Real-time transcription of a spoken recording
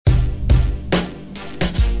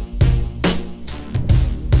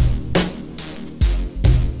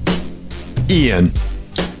Ian.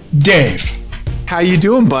 Dave. How you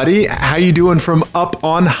doing, buddy? How you doing from up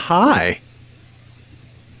on high?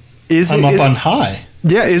 I'm up on high.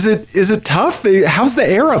 Yeah, is it tough? How's the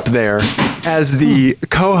air up there as the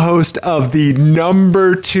co-host of the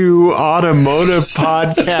 #2 automotive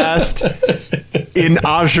podcast in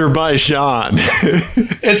Azerbaijan?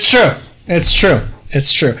 It's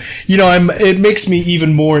true. You know, it makes me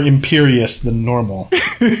even more imperious than normal,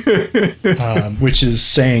 which is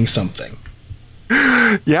saying something.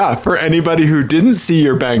 Yeah, for anybody who didn't see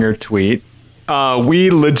your banger tweet, we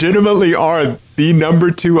legitimately are the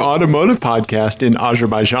 #2 automotive podcast in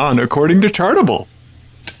Azerbaijan, according to Chartable.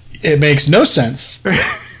 It makes no sense,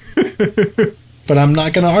 but I'm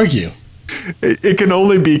not going to argue. It can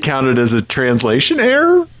only be counted as a translation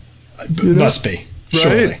error. Must be, right?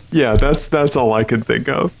 Surely. Yeah, that's all I can think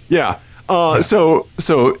of. Yeah. So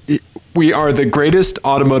we are the greatest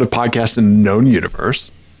automotive podcast in the known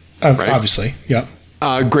universe. Right? Obviously, yep.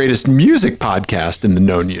 Greatest music podcast in the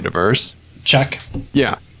known universe. Check.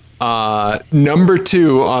 Yeah.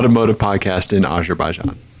 #2 automotive podcast in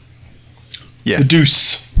Azerbaijan. Yeah. The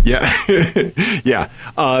deuce. Yeah. Yeah.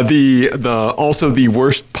 Also the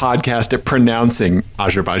worst podcast at pronouncing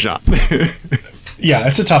Azerbaijan. Yeah,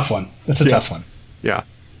 it's a tough one. Tough one. Yeah.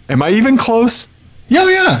 Am I even close?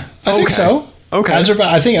 Yeah. I think so. Okay. I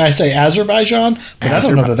think I say Azerbaijan, but I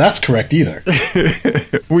don't know that that's correct either.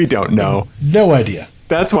 We don't know. No idea.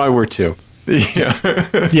 That's why we're 2. Yeah.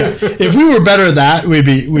 Yeah. If we were better at that, we'd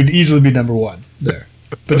easily be #1 there.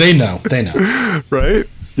 But they know. Right?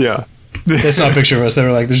 Yeah. They saw a picture of us. They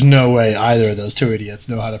were like, "There's no way either of those 2 idiots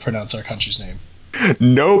know how to pronounce our country's name."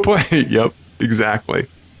 Nope. Yep. Exactly.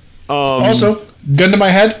 Also, gun to my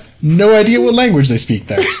head, no idea what language they speak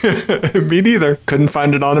there. Me neither. Couldn't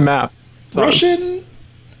find it on a map. Russian?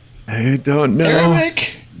 I don't know.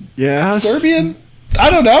 Arabic? Yes. Serbian? I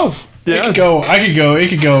don't know. Yeah. It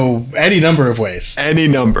could go any number of ways. Any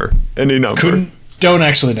number. Don't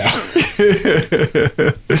actually know.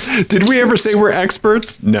 Did we ever say we're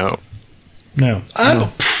experts? No.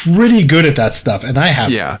 I'm pretty good at that stuff, and I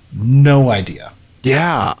have no idea.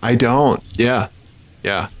 Yeah, I don't. Yeah.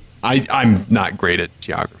 I'm not great at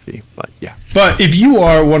geography, but yeah. But if you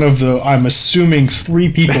are one of the, I'm assuming, 3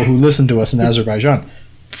 people who listen to us in Azerbaijan,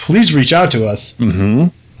 please reach out to us. Mm-hmm.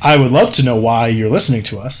 I would love to know why you're listening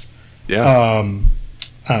to us. Yeah.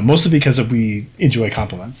 Mostly because we enjoy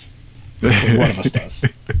compliments. One of us does.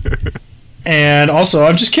 And also,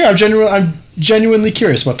 I'm just curious. I'm genuinely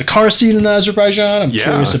curious about the car scene in Azerbaijan. I'm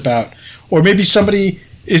curious about, or maybe somebody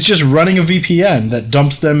is just running a VPN that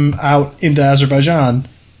dumps them out into Azerbaijan.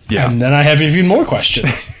 Yeah. And then I have even more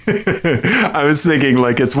questions. I was thinking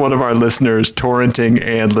like it's one of our listeners torrenting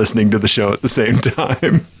and listening to the show at the same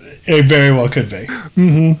time. It very well could be.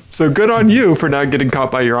 Mm-hmm. So good on you for not getting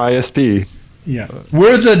caught by your ISP. Yeah.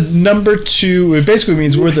 We're the #2. It basically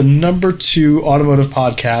means we're the #2 automotive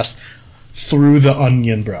podcast through the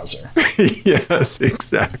Onion browser. Yes,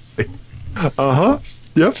 exactly. Uh-huh.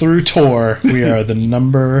 Yep. Through Tor, we are the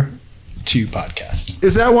 #2 podcast.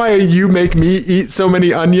 Is that why you make me eat so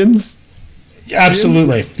many onions?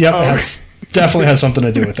 Absolutely. Yep. It definitely has something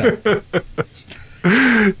to do with that.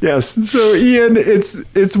 Yes. So Ian,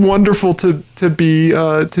 it's wonderful to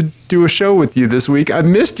do a show with you this week. I've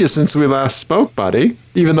missed you since we last spoke, buddy,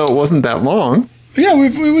 even though it wasn't that long. Yeah,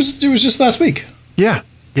 it was just last week. Yeah,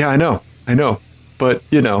 I know. But,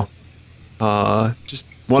 just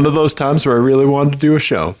one of those times where I really wanted to do a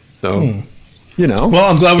show. So, Well,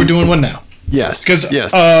 I'm glad we're doing one now. Yes. Because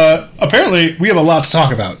apparently we have a lot to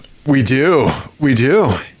talk about. We do.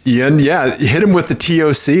 Ian, hit him with the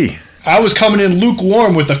TOC. I was coming in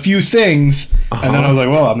lukewarm with a few things, and then I was like,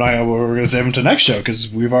 well, we're going to save them to next show because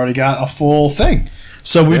we've already got a full thing.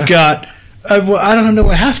 So we've got, I don't know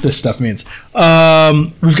what half this stuff means.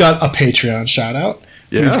 We've got a Patreon shout out.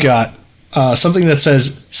 Yeah. We've got something that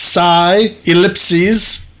says Psy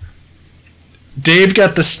ellipses. Dave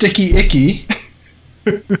got the sticky icky.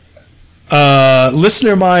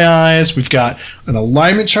 Listener My Eyes. We've got an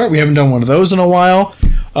alignment chart. We haven't done one of those in a while.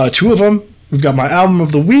 2 of them. We've got my album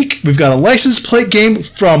of the week. We've got a license plate game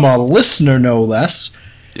from a listener, no less.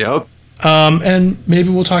 Yep. And maybe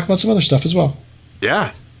we'll talk about some other stuff as well.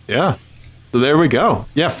 Yeah. So there we go.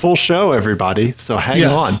 Yeah, full show, everybody. So hang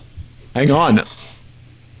on.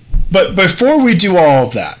 But before we do all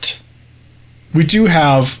of that, we do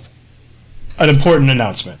have an important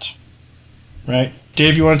announcement. Right?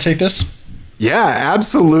 Dave, you want to take this? Yeah,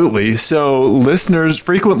 absolutely. So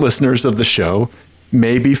frequent listeners of the show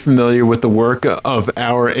may be familiar with the work of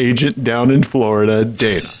our agent down in Florida,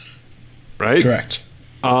 Dana. Right? Correct.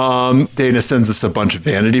 Dana sends us a bunch of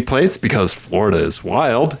vanity plates because Florida is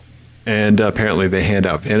wild. And apparently they hand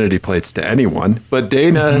out vanity plates to anyone. But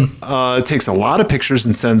Dana takes a lot of pictures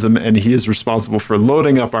and sends them, and he is responsible for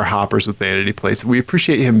loading up our hoppers with vanity plates. We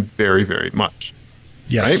appreciate him very, very much.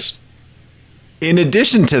 Yes. Right? In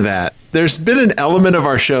addition to that, there's been an element of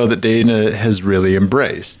our show that Dana has really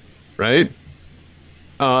embraced, right?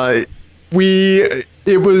 It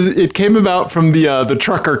came about from the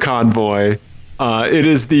trucker convoy. It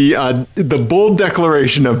is the bold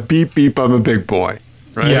declaration of beep beep, I'm a big boy.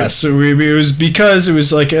 Right? Yeah, so it was because it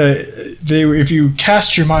was like if you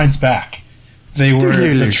cast your minds back, they were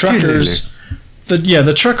the truckers.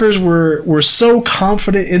 The truckers were so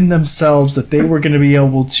confident in themselves that they were going to be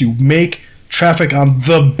able to make traffic on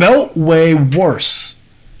the Beltway worse,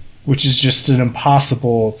 which is just an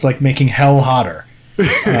impossible. It's like making hell hotter.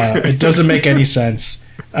 It doesn't make any sense,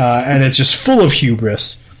 and it's just full of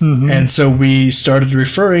hubris. Mm-hmm. And so we started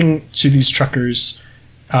referring to these truckers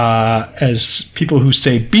as people who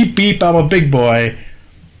say, beep, beep, I'm a big boy.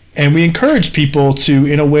 And we encourage people to,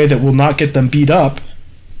 in a way that will not get them beat up,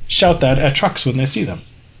 shout that at trucks when they see them.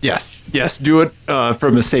 Yes. Do it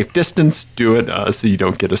from a safe distance. Do it so you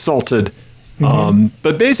don't get assaulted. Mm-hmm.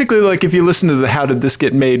 But basically, like if you listen to the How Did This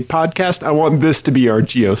Get Made podcast, I want this to be our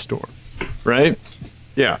Geostorm, right?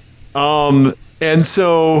 Yeah. And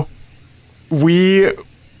so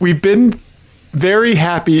we've been very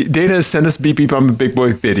happy. Dana has sent us Beep Beep I'm a Big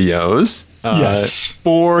Boy videos. Yes.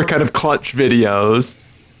 4 kind of clutch videos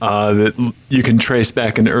that you can trace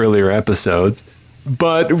back in earlier episodes.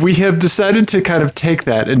 But we have decided to kind of take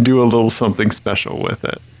that and do a little something special with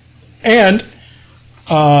it. And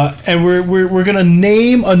we're going to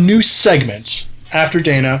name a new segment after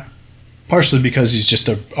Dana, partially because he's just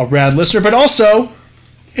a rad listener, but also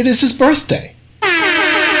it is his birthday.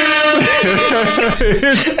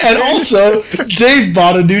 And also, Dave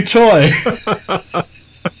bought a new toy.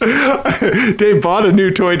 Dave bought a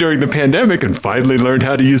new toy during the pandemic and finally learned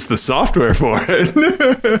how to use the software for it.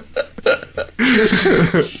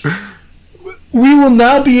 We will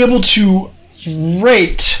now be able to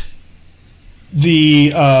rate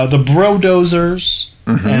the Brodozers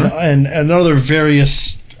and other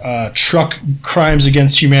various truck crimes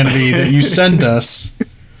against humanity that you send us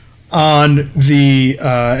on the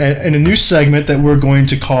in a new segment that we're going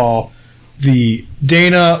to call the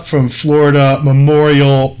Dana from Florida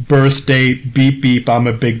Memorial Birthday Beep Beep I'm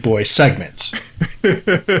a Big Boy segment,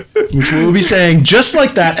 which we'll be saying just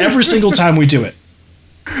like that every single time we do it.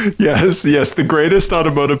 Yes, the greatest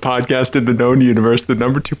automotive podcast in the known universe, the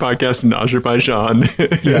number 2 podcast in Azerbaijan.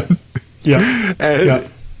 And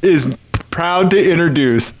is proud to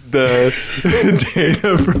introduce the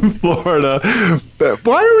Dana from Florida.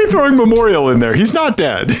 Why are we throwing Memorial in there? He's not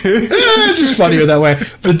dead. It's just funnier that way.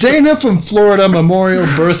 The Dana from Florida Memorial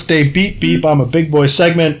Birthday Beep Beep I'm a Big Boy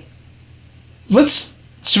segment. Let's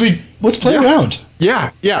play around.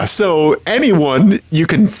 Yeah. So anyone, you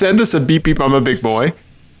can send us a Beep Beep I'm a Big Boy,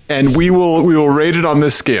 and we will rate it on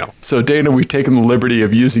this scale. So Dana, we've taken the liberty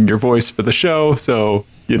of using your voice for the show, so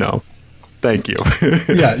thank you.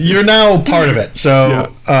 Yeah, you're now part of it.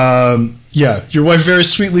 So, your wife very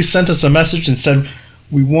sweetly sent us a message and said,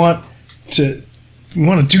 we want to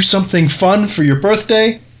do something fun for your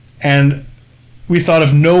birthday, and we thought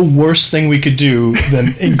of no worse thing we could do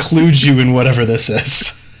than include you in whatever this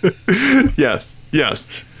is. Yes.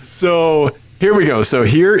 So here we go. So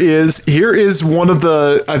here is one of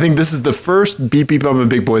the, I think this is the first Beep Beep I'm a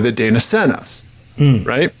Big Boy that Dana sent us,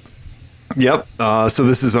 right? Yep. So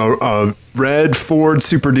this is a red Ford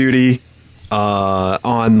Super Duty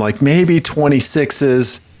on like maybe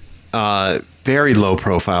 26s, very low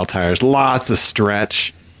profile tires, lots of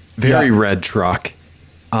stretch, very red truck.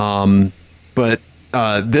 But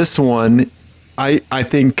this one, I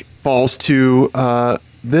think falls to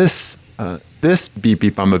this Beep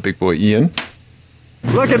Beep I'm a Big Boy, Ian.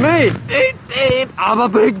 Look at me, beep beep, I'm a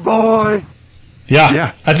big boy.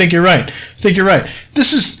 Yeah. I think you're right.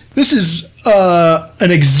 This is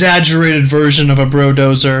an exaggerated version of a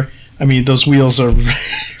Brodozer. I mean, those wheels are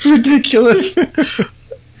ridiculous.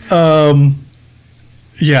 I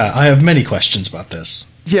have many questions about this.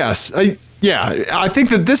 Yes. I think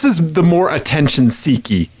that this is the more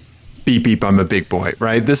attention-seeky Beep Beep I'm a Big Boy,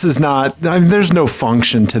 right? This is not, there's no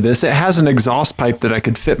function to this. It has an exhaust pipe that I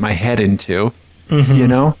could fit my head into,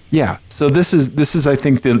 Yeah. So this is I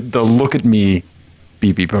think the look at me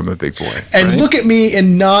Beep Beep I'm a Big Boy. And right? Look at me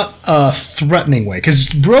in not a threatening way, because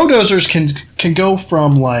Brodozers can go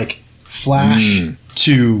from like flash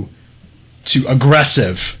to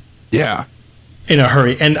aggressive. Yeah. In a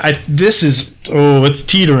hurry. And it's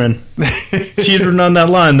teetering. Teetering on that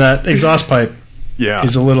line. That exhaust pipe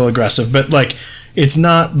is a little aggressive. But like, it's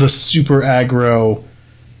not the super aggro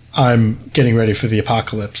I'm getting ready for the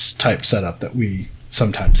apocalypse type setup that we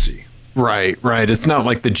sometimes see. Right. It's not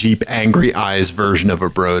like the Jeep Angry Eyes version of a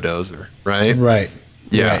Brodozer, right? Right.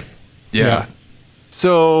 Yeah. Right. Yeah.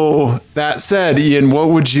 So that said, Ian, what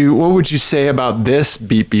would you say about this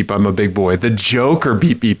Beep Beep I'm a Big Boy, the Joker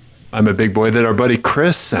Beep Beep I'm a Big Boy that our buddy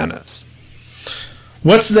Chris sent us?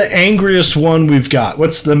 What's the angriest one we've got?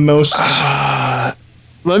 What's the most?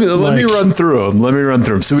 Let me run through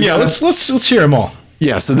them. So let's hear them all.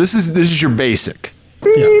 Yeah. So this is your basic.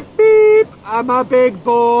 Beep, beep, I'm a big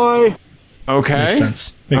boy. Okay. Makes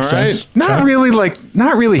sense. Makes all right. sense.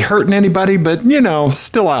 Not really hurting anybody, but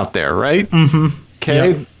still out there, right? Mm-hmm.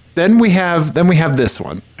 Okay. Yep. Then we have this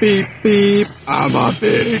one. Beep, beep, I'm a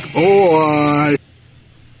big boy.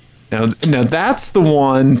 Now that's the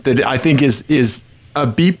one that I think is a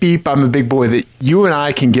Beep Beep I'm a Big Boy that you and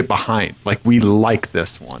I can get behind. Like, we like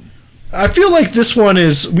this one. I feel like this one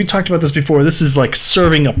we talked about this before, this is like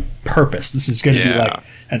serving a purpose. This is going to be like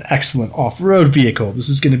an excellent off-road vehicle. This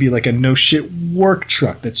is going to be like a no-shit work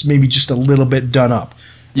truck that's maybe just a little bit done up.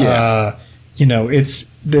 Yeah.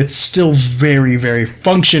 It's still very, very,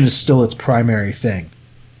 function is still its primary thing.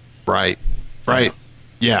 Right.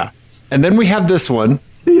 Yeah. And then we have this one.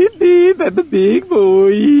 Beep, beep, I'm a big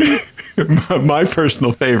boy. My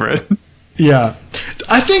personal favorite. Yeah.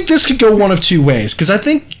 I think this could go one of two ways, because I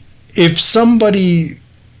think if somebody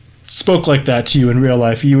spoke like that to you in real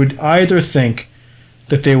life, you would either think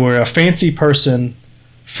that they were a fancy person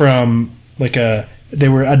from they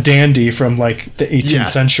were a dandy from like the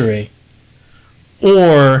 18th century,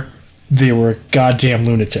 or they were a goddamn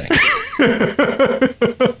lunatic.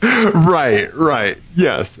 Right.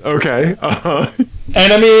 Yes. Okay.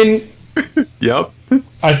 And I mean, yep.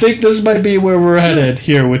 I think this might be where we're headed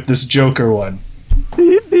here with this Joker one.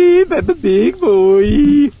 Beep, beep, I'm a big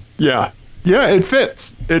boy. Yeah, it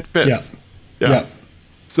fits. Yeah.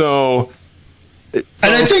 So, and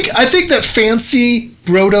I think that fancy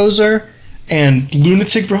Brodozer and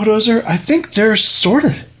lunatic Brodozer, I think they're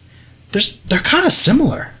they're kind of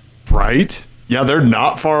similar. Right? Yeah, they're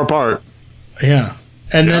not far apart. Yeah.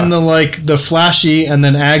 And then the flashy and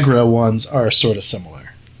then aggro ones are sort of similar.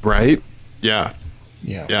 Right? Yeah.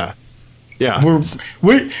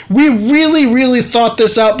 We really, really thought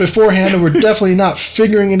this out beforehand, and we're definitely not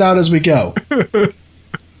figuring it out as we go.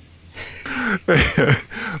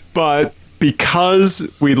 But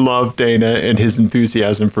because we love Dana and his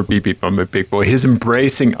enthusiasm for Beep Beep I'm a Big Boy, his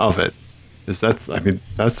embracing of it,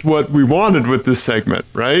 that's what we wanted with this segment,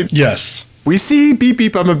 right? Yes. We see Beep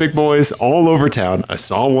Beep I'm a Big Boys all over town. I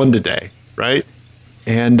saw one today, right?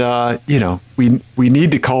 And, we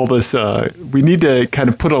need to call this, we need to kind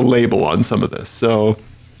of put a label on some of this. So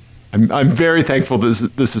I'm very thankful this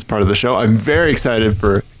is part of the show. I'm very excited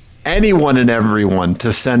for anyone and everyone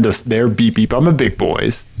to send us their Beep Beep I'm a Big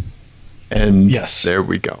Boys. And yes, there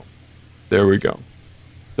we go.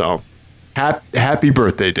 So happy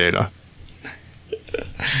birthday, Dana.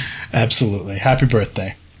 Absolutely. Happy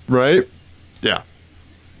birthday. Right? Yeah.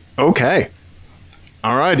 Okay.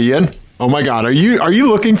 All right, Ian. Oh my God, are you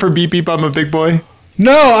looking for Beep Beep I'm a Big Boy?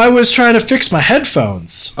 No, I was trying to fix my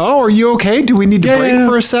headphones. Oh, are you okay? Do we need to break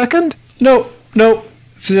for a second? No.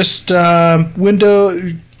 Just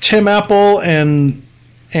window Tim Apple and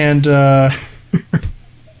and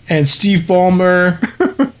Steve Ballmer.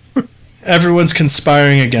 Everyone's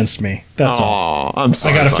conspiring against me. That's all. I'm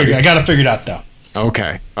sorry. I gotta figure it out though.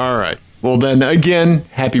 Okay. All right. Well then, again,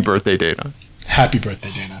 happy birthday, Dana. Happy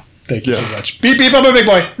birthday, Dana. Thank you so much. Beep beep, I'm a big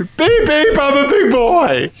boy. Beep beep, I'm a big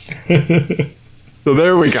boy. So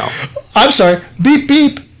there we go. I'm sorry. Beep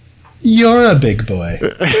beep, you're a big boy.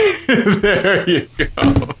 There you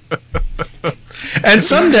go. And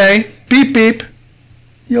someday, beep beep,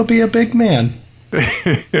 you'll be a big man. Maybe.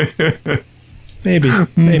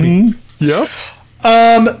 Mm-hmm. Yep.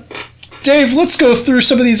 Dave, let's go through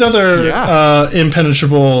some of these other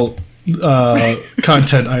impenetrable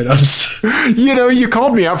content items. You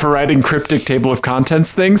called me out for writing cryptic table of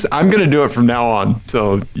contents things. I'm going to do it from now on.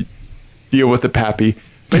 So deal with it, Pappy.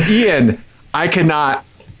 But Ian, I cannot.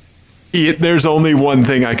 There's only one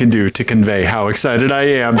thing I can do to convey how excited I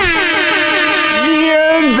am.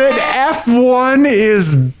 Ian, that F1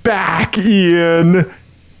 is back, Ian.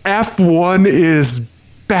 F1 is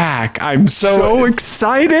back. I'm so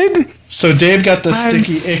excited. So Dave got the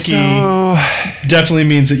sticky icky. Definitely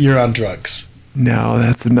means that you're on drugs. No,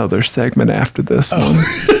 that's another segment after this one.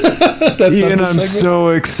 That's Ian, I'm so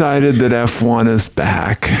excited that F1 is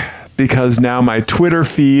back. Because now my Twitter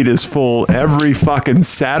feed is full every fucking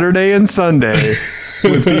Saturday and Sunday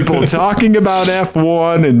with people talking about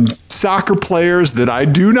F1 and soccer players that I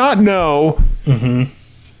do not know. Mm-hmm.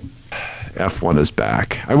 F1 is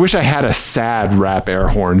back. I wish I had a sad rap air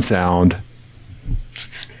horn sound.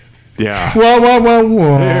 Yeah. Whoa, whoa, whoa,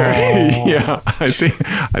 whoa. Yeah, I think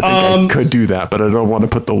I could do that, but I don't want to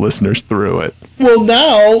put the listeners through it. Well,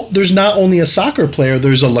 now there's not only a soccer player,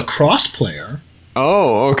 there's a lacrosse player.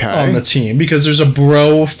 Oh, okay. On the team, because there's a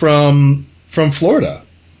bro from Florida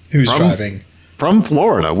who's driving. From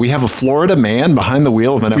Florida. We have a Florida man behind the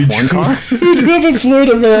wheel of an F1 car? We do have a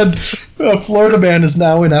Florida man. A Florida man is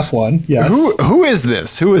now in F1, yes. Who is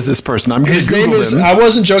this? Who is this person? I'm going to Google His name is, I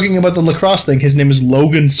wasn't joking about the lacrosse thing. His name is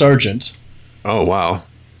Logan Sargent. Oh, wow.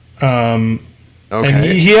 Okay. And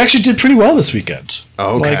he actually did pretty well this weekend.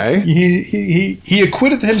 Okay. Like, he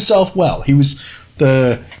acquitted himself well. He was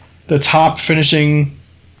the top finishing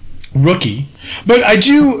rookie. But I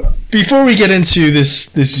do, before we get into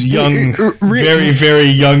this young, very, very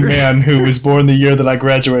young man who was born the year that I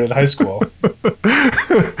graduated high school.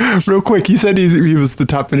 Real quick, you said he was the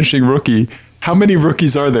top finishing rookie. How many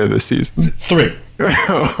rookies are there this season? 3.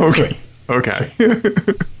 Okay. 3. Okay.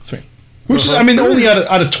 3. Which is, I mean, only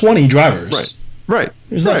out of 20 drivers. Right.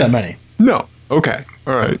 There's not that many. No. Okay.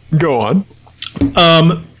 All right. Go on.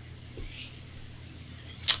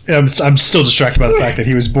 I'm still distracted by the fact that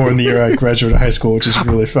he was born the year I graduated high school, which is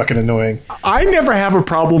really fucking annoying. I never have a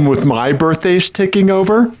problem with my birthdays ticking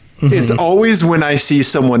over. Mm-hmm. It's always when I see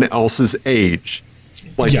someone else's age,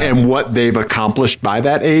 and what they've accomplished by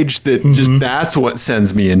that age, that just that's what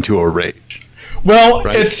sends me into a rage. Well,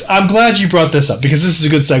 I'm glad you brought this up, because this is a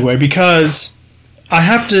good segue, because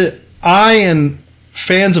I and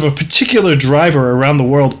fans of a particular driver around the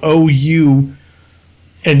world owe you,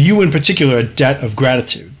 and you in particular, a debt of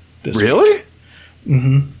gratitude. Really?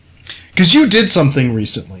 Mm-hmm. Because you did something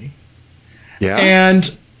recently. Yeah.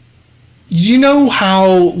 And you know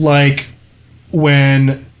how, like,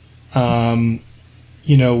 when, when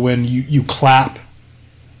you clap,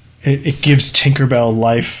 it gives Tinkerbell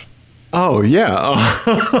life. Oh, yeah.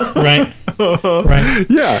 Right? Right?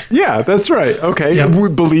 Yeah, that's right. Okay.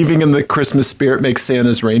 Yep. Believing in the Christmas spirit makes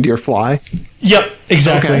Santa's reindeer fly? Yep,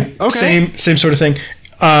 exactly. Okay. Same sort of thing.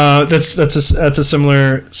 That's a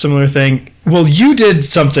similar thing. Well, you did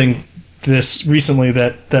something this recently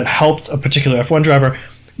that helped a particular F1 driver.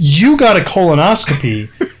 You got a colonoscopy,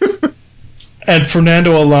 and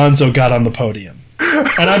Fernando Alonso got on the podium.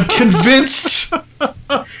 And I'm convinced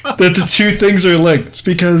that the two things are linked,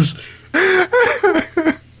 because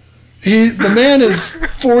the man is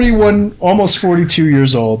 41, almost 42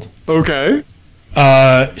 years old. Okay.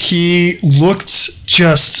 He looked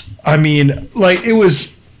it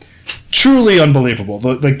was truly unbelievable.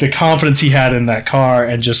 The confidence he had in that car,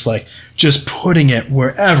 and just putting it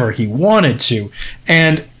wherever he wanted to.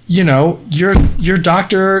 And your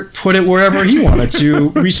doctor put it wherever he wanted to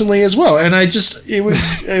recently as well. And it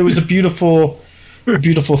was a beautiful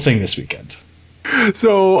thing this weekend.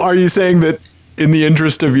 So are you saying that in the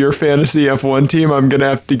interest of your fantasy F1 team, I'm going to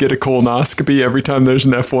have to get a colonoscopy every time there's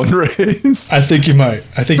an F1 race? I think you might.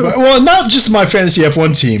 Well, not just my fantasy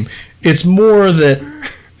F1 team. It's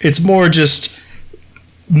more just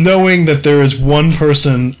knowing that there is one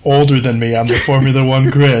person older than me on the Formula One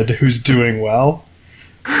grid who's doing well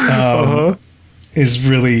is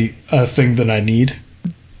really a thing that I need.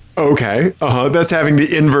 Okay. That's having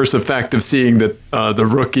the inverse effect of seeing that the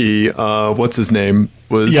rookie, what's his name,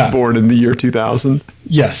 was born in the year 2000.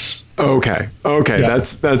 Yes. Okay. Yeah.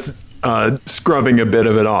 That's scrubbing a bit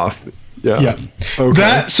of it off. Yeah.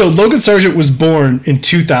 Okay. So Logan Sargent was born in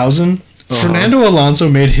 2000. Fernando Alonso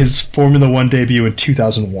made his Formula One debut in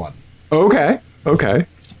 2001. Okay.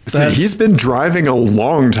 So he's been driving a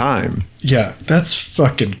long time. Yeah, that's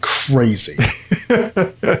fucking crazy.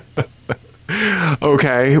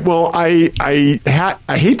 Okay. Well, I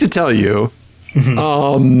hate to tell you,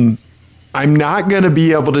 I'm not going to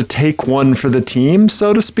be able to take one for the team,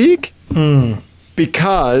 so to speak,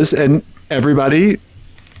 because, and everybody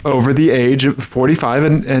over the age of 45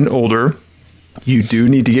 and older, you do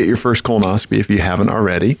need to get your first colonoscopy if you haven't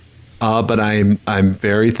already. But I'm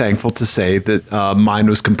very thankful to say that mine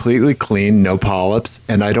was completely clean, no polyps,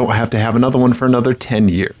 and I don't have to have another one for another 10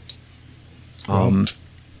 years.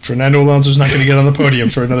 Fernando Alonso's not going to get on the podium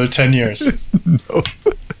for another 10 years. No.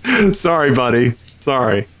 Sorry, buddy.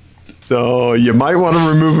 Sorry. So you might want to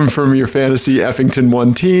remove him from your fantasy Effington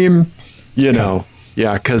 1 team. Yeah,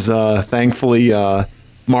 because thankfully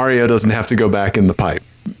Mario doesn't have to go back in the pipe.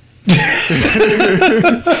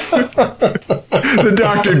 The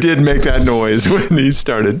doctor did make that noise when he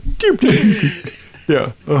started.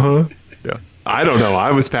 Yeah. Yeah. I don't know.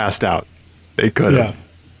 I was passed out. They could have. Yeah.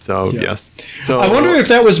 So, yes. So I wonder if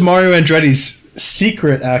that was Mario Andretti's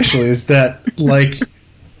secret, actually, is that, like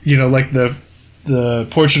the the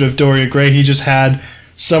portrait of Doria Gray, he just had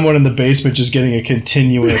someone in the basement just getting a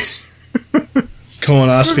continuous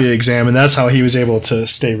colonoscopy exam, and that's how he was able to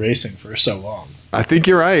stay racing for so long. I think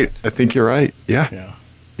you're right.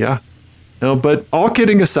 Yeah. No, but all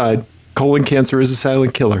kidding aside, colon cancer is a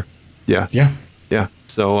silent killer. Yeah.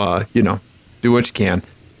 So, do what you can.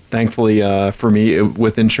 Thankfully, for me,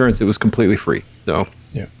 with insurance, it was completely free. So,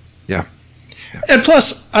 yeah. And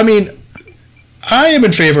plus, I mean, I am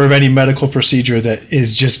in favor of any medical procedure that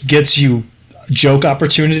just gets you joke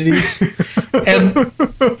opportunities. and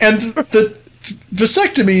the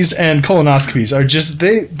vasectomies and colonoscopies are just,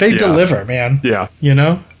 they deliver, man. Yeah.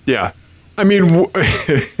 Yeah. I mean,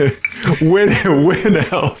 when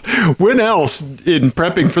else in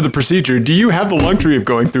prepping for the procedure do you have the luxury of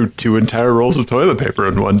going through 2 entire rolls of toilet paper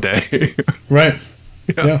in one day? Right.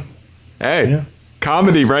 Yeah. Hey,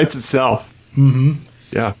 comedy writes itself. Mm-hmm.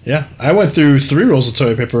 Yeah. Yeah. I went through 3 rolls of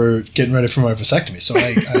toilet paper getting ready for my vasectomy, so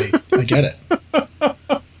I get it.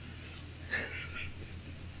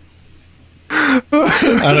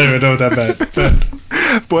 I don't even know what that meant, but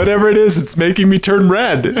whatever it is, it's making me turn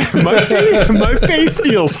red. My face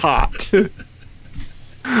feels hot. Yeah.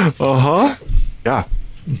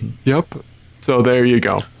 Mm-hmm. Yep. So there you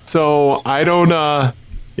go. So I don't.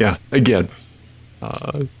 Again,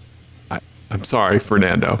 I'm sorry,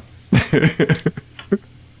 Fernando.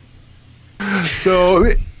 So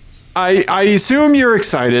I assume you're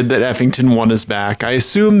excited that Effington 1 is back. I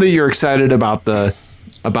assume that you're excited about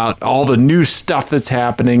all the new stuff that's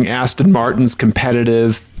happening. Aston Martin's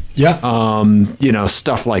competitive. Yeah.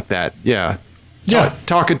 Stuff like that. Yeah. Yeah.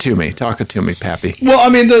 Talk it to me, Pappy. Well, I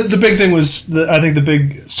mean, the big thing was, I think the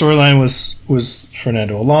big storyline was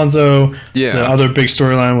Fernando Alonso. Yeah. The other big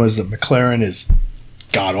storyline was that McLaren is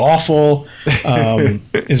god awful,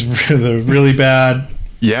 is really bad.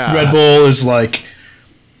 Yeah. Red Bull is like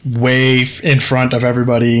way in front of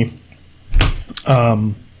everybody.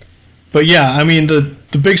 But yeah, I mean, the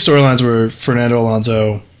big storylines were Fernando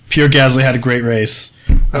Alonso. Pierre Gasly had a great race.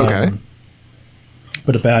 Okay.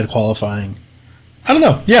 But a bad qualifying. I don't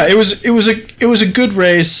know. Yeah, it was a good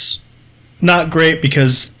race. Not great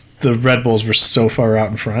because the Red Bulls were so far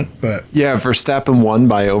out in front, but yeah, Verstappen won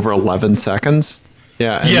by over 11 seconds.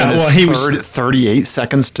 Yeah, and yeah. then Well, he was 38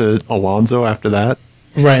 seconds to Alonso after that.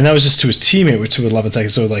 Right, and that was just to his teammate, which was 11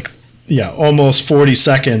 seconds. So almost 40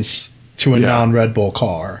 seconds to a non-Red Bull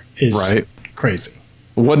car is crazy.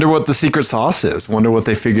 Wonder what the secret sauce is. Wonder what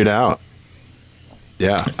they figured out.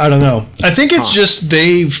 Yeah. I don't know. I think it's just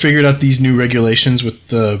they figured out these new regulations with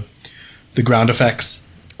the ground effects.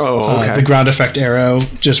 Oh, okay. The ground effect arrow,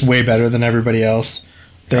 just way better than everybody else.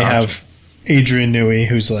 They have Adrian Newey,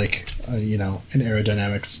 who's like, an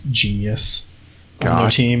aerodynamics genius on their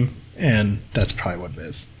team, and that's probably what it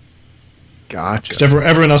is. Gotcha. Because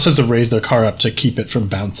everyone else has to raise their car up to keep it from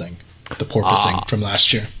bouncing, the porpoising from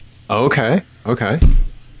last year. Okay.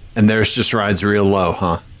 And theirs just rides real low,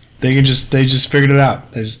 huh? They just figured it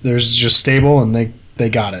out. Theirs just stable, and they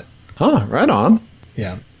got it. Huh, right on.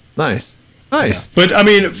 Yeah. Nice. Yeah. But, I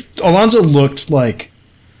mean, Alonso looked like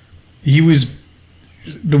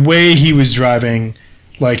the way he was driving,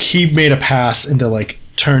 like he made a pass into like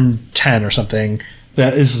turn 10 or something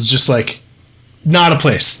that is just like not a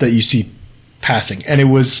place that you see passing. And it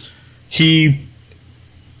was, he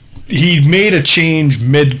made a change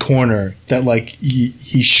mid-corner that like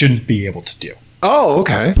he shouldn't be able to do. Oh,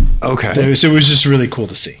 okay. So it was just really cool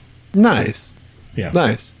to see. Nice. Yeah.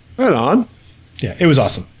 Nice. Right on. Yeah, it was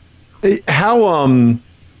awesome. How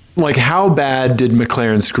bad did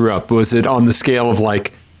McLaren screw up? Was it on the scale of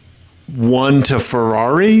like 1 to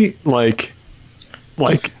Ferrari? Like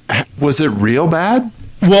was it real bad?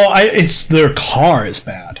 Well, it's their car is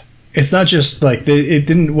bad. It's not just like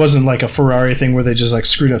wasn't like a Ferrari thing where they just like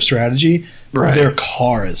screwed up strategy. Right. Their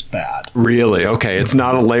car is bad. Really? Okay. It's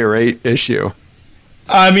not a layer 8 issue.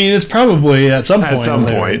 I mean, it's probably at some point. At some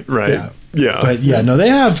point, right? Yeah. But yeah, no, they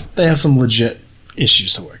have some legit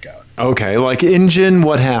issues to work out. Okay, like engine,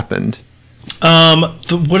 what happened? One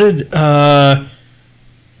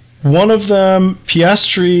of them,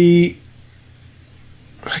 Piastri,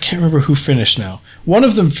 I can't remember who finished now. One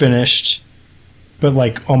of them finished, but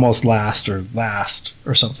like almost last or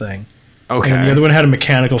something. Okay. And the other one had a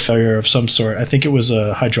mechanical failure of some sort. I think it was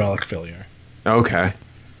a hydraulic failure. Okay.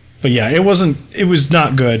 But yeah, it was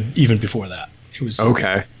not good even before that. It was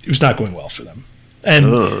not going well for them.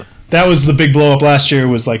 And that was the big blow up last year,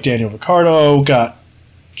 was like Daniel Ricciardo got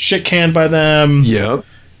shit canned by them. Yep.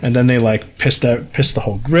 And then they like pissed the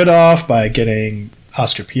whole grid off by getting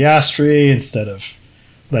Oscar Piastri instead of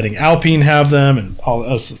letting Alpine have them, and all it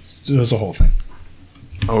was a whole thing.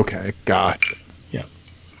 Okay, gotcha. Yeah.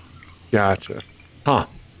 Gotcha. Huh.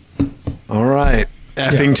 All right.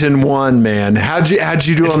 Effington won, man. How'd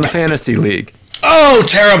you do on the fantasy league? Oh,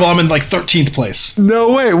 terrible! I'm in like 13th place.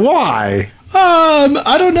 No way. Why?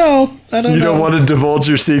 I don't know. You don't want to divulge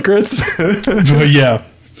your secrets? Well, yeah.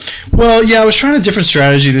 Well, yeah. I was trying a different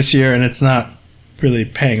strategy this year, and it's not really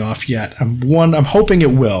paying off yet. I'm hoping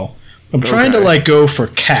it will. I'm trying to like go for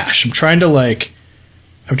cash. I'm trying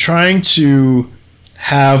to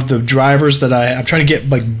have the drivers that I'm trying to get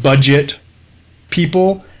like budget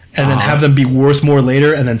people and then have them be worth more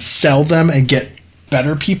later and then sell them and get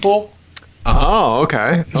better people. Oh,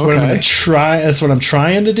 okay. That's what I'm going to try. That's what I'm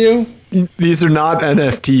trying to do. These are not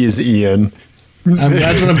NFTs, Ian.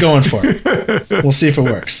 That's what I'm going for. We'll see if it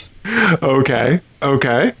works. Okay. All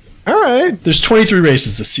right. There's 23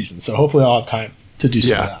 races this season, so hopefully I'll have time to do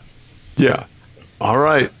some of that. Yeah. All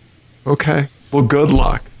right. Okay. Well, good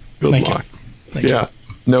luck. Good luck. Thank you.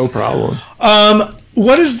 No problem.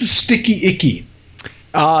 What is the Sticky Icky?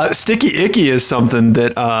 Sticky Icky is something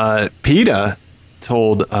that PETA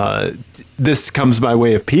told. This comes by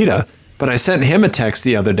way of PETA, but I sent him a text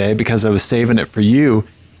the other day because I was saving it for you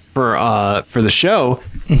for the show.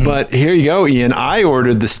 Mm-hmm. But here you go, Ian. I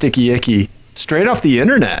ordered the Sticky Icky straight off the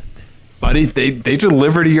internet, buddy. They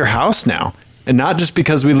deliver to your house now, and not just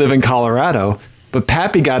because we live in Colorado, but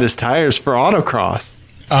Pappy got his tires for autocross.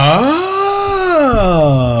 Oh.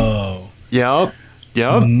 Yep.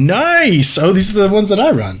 Nice. Oh, these are the ones that I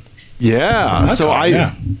run. Yeah.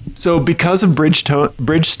 So because of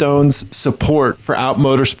Bridgestone's support for Out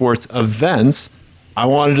Motorsports events, I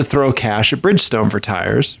wanted to throw cash at Bridgestone for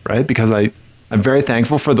tires, right? Because I'm very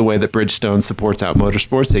thankful for the way that Bridgestone supports Out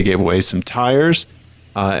Motorsports. They gave away some tires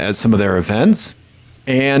at some of their events.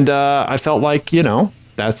 And I felt like,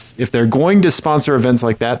 that's if they're going to sponsor events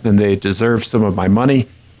like that, then they deserve some of my money.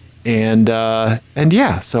 And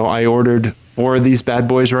so I ordered 4 of these bad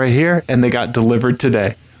boys right here, and they got delivered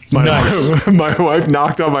today. My wife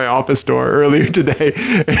knocked on my office door earlier today,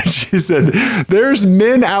 and she said, "There's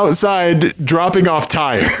men outside dropping off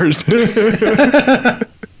tires." And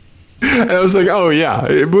I was like, "Oh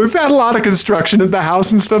yeah, we've had a lot of construction at the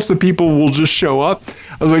house and stuff, so people will just show up."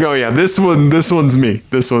 I was like, "Oh yeah, this one's me.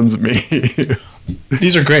 This one's me."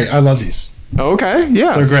 These are great. I love these. Okay,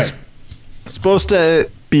 yeah, they're great. Supposed to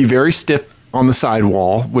be very stiff on the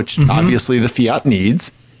sidewall, which obviously the Fiat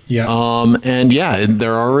needs. Yeah. And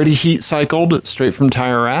they're already heat cycled straight from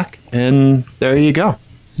Tire Rack, and there you go.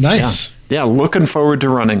 Nice. Yeah, looking forward to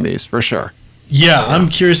running these for sure. Yeah, I'm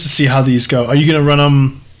curious to see how these go. Are you going to run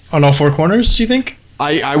them on all 4 corners, do you think?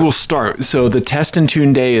 I will start. So the Test and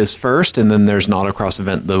Tune Day is first, and then there's an autocross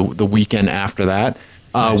event the weekend after that.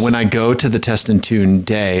 Nice. When I go to the Test and Tune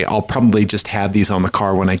Day, I'll probably just have these on the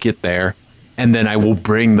car when I get there. And then I will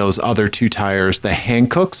bring those other 2 tires, the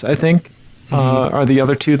Hancooks, I think, are the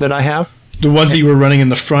other 2 that I have. The ones that you were running in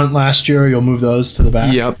the front last year, you'll move those to the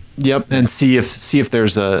back? Yep. And see if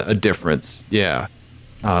there's a difference. Yeah.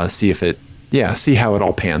 See how it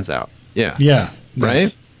all pans out. Yeah. Yeah. Nice.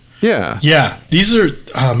 Right? Yeah. Yeah. These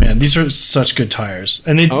are such good tires.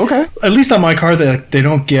 And okay. At least on my car, they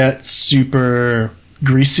don't get super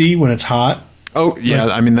greasy when it's hot. Oh, yeah.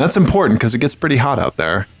 I mean, that's important because it gets pretty hot out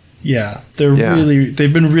there. Yeah, they've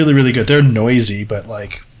been really, really good. They're noisy, but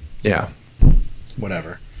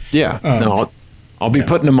whatever. Yeah, I'll be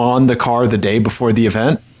putting them on the car the day before the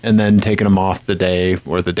event and then taking them off the day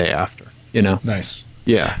or the day after, Nice.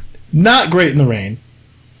 Yeah. Not great in the rain.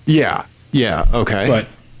 Yeah, okay.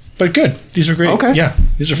 But good. These are great. Okay. Yeah,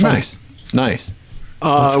 these are fun. Nice.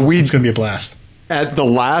 It's going to be a blast. At the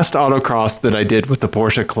last autocross that I did with the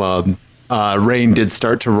Porsche Club, rain did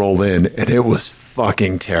start to roll in, and it was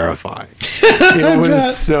fucking terrifying. It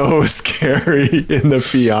was so scary in the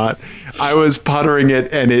Fiat. I was puttering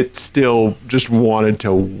it, and it still just wanted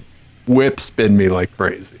to whip spin me like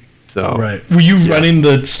crazy. So right. Were you running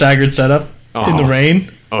the staggered setup in the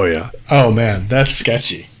rain? Oh yeah. Oh man, that's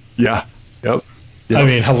sketchy. Yeah. Yep. I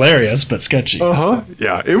mean, hilarious, but sketchy.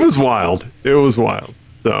 Yeah, it was wild.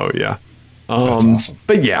 So yeah. That's awesome.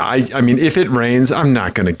 But yeah, I mean, if it rains, I'm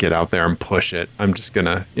not gonna get out there and push it. I'm just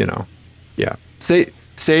gonna,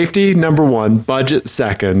 safety number 1, budget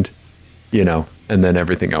second, and then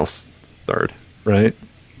everything else third, right?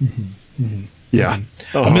 Mm-hmm. Mm-hmm. Yeah.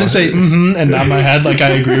 Mm-hmm. I'm gonna say and nod my head like I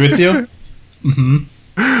agree with you.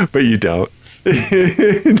 Mm-hmm. But you don't.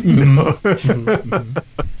 No. Mm-hmm.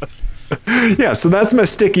 Yeah, so that's my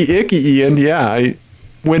Sticky Icky, Ian. Yeah,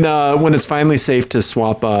 when it's finally safe to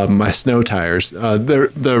swap my snow tires,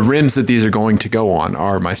 the rims that these are going to go on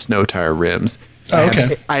are my snow tire rims. Oh,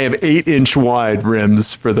 okay. I have 8-inch wide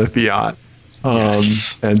rims for the Fiat,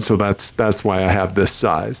 yes. and so that's why I have this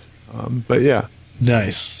size. But yeah,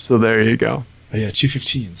 Nice. So there you go. Oh, yeah,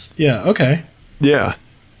 215s. Yeah, okay. Yeah.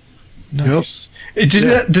 Nice.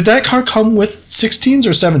 Did that car come with 16s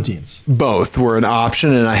or 17s? Both were an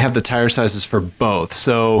option, and I have the tire sizes for both.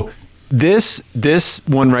 So this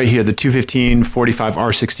one right here, the 215 45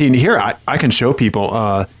 R16, here I can show people.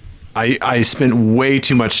 I spent way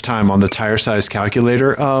too much time on the tire size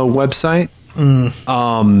calculator website.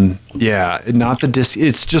 Yeah, not the disc.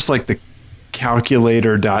 It's just like the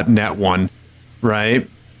calculator.net one, right?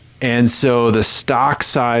 And so the stock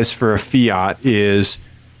size for a Fiat is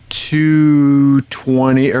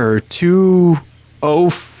 220 or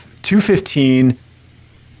 215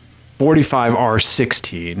 45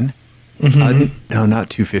 R16. No, not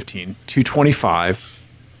 215, 225.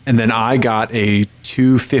 And then I got a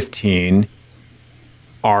 215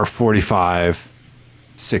 R45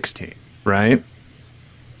 16, right?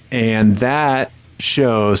 And that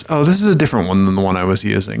shows, this is a different one than the one I was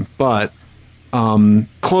using, but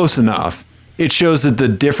close enough. It shows that the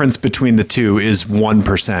difference between the two is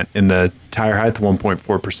 1% in the tire height,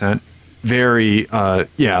 1.4%. Very,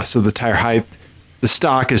 so the tire height, the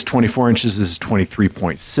stock is 24 inches, this is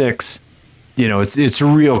 23.6. You know, it's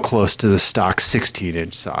real close to the stock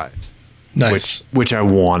 16-inch size. Nice. Which I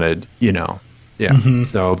wanted, you know. Yeah.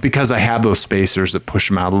 So because I have those spacers that push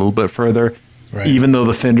them out a little bit further, right. Even though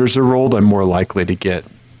the fenders are rolled, I'm more likely to get,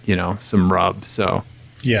 you know, some rub. So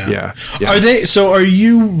yeah. Yeah. Are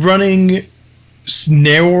you running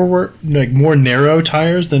narrower, like more narrow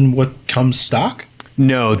tires than what comes stock?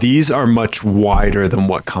 No, these are much wider than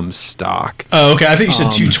what comes stock. Oh, okay. I think you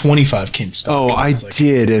said 225 came stock. Oh, I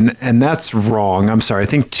did, and that's wrong. I'm sorry. I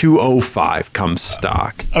think 205 comes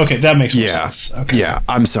stock. Okay, that makes more sense. Okay. Yeah,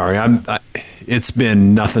 I'm sorry. It's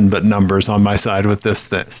been nothing but numbers on my side with this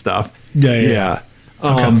stuff. Yeah.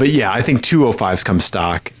 Okay. But yeah, I think 205s come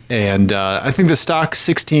stock, and I think the stock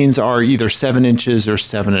 16s are either 7 inches or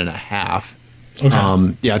 7.5.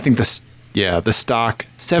 Okay. I think the stock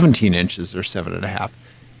 17 inches or 7.5.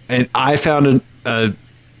 And I found a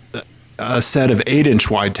set of 8-inch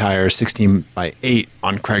wide tires, 16 by 8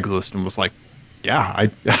 on Craigslist, and was like, yeah,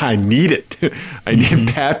 I need it. I need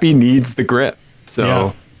Pappy needs the grip.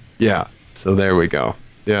 So yeah. So there we go.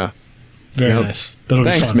 Yeah. Very nice. That'll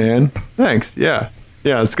Thanks, be fun. man. Thanks. Yeah.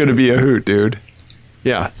 Yeah, it's gonna be a hoot, dude.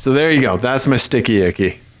 Yeah. So there you go. That's my sticky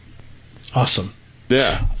icky. Awesome.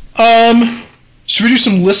 Yeah. Should we do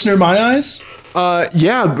some listener my eyes?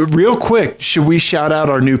 Yeah, but real quick, should we shout out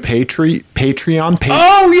our new Patreon?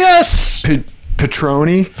 Oh, yes!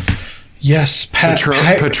 Patroni? Yes,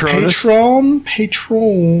 Patronus?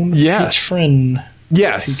 Patron. Yes. Patron.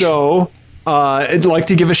 Yes, so I'd like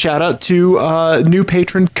to give a shout out to new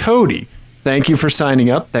patron Cody. Thank you for signing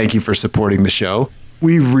up. Thank you for supporting the show.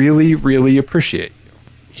 We really, really appreciate you.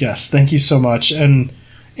 Yes, thank you so much. And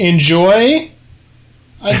enjoy,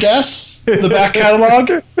 I guess, the back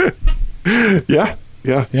catalog. Yeah.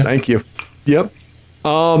 Thank you. Yep.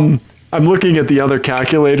 I'm looking at the other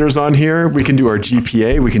calculators on here. We can do our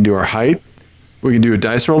GPA. We can do our height. We can do a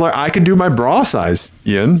dice roller. I can do my bra size,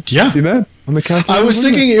 Ian. Yeah. See that on the calculator? I was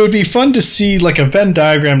thinking it would be fun to see like a Venn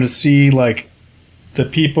diagram to see like the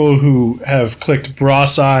people who have clicked bra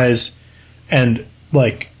size and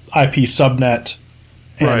like IP subnet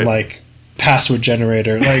and like password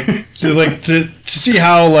generator. Like to see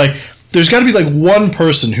how like there's got to be like one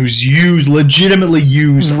person who's legitimately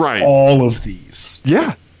used all of these.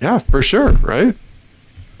 Yeah, for sure, right?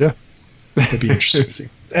 Yeah. That'd be interesting to see.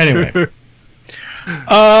 Anyway.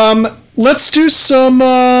 Let's do some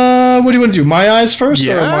what do you want to do? My eyes first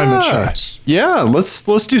or alignment charts? Yeah,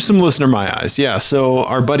 let's do some listener my eyes. Yeah, so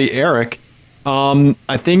our buddy Eric,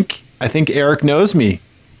 I think Eric knows me.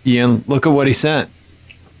 Ian, look at what he sent.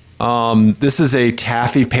 This is a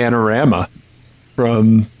taffy panorama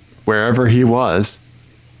from wherever he was.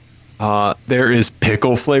 There is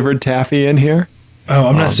pickle flavored taffy in here. Oh,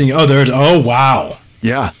 I'm not seeing. Oh, there. Oh, wow.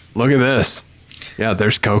 Yeah, look at this. Yeah,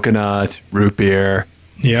 there's coconut, root beer,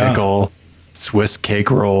 pickle, Swiss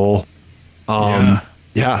cake roll. Yeah.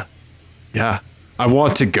 I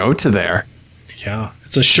want to go to there. Yeah,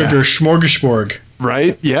 it's a sugar smorgasbord.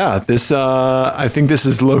 Right? Yeah. This I think this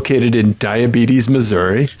is located in Diabetes,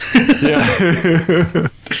 Missouri. Yeah.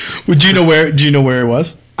 Well, do you know where it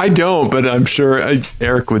was? I don't, but I'm sure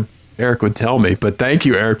Eric would tell me. But thank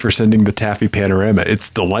you, Eric, for sending the taffy panorama. It's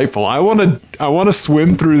delightful. I want to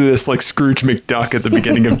swim through this like Scrooge McDuck at the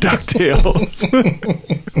beginning of DuckTales.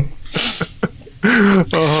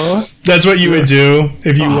 That's what you would do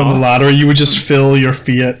if you won the lottery. You would just fill your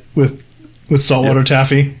Fiat with saltwater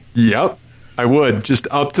taffy. Yep, I would just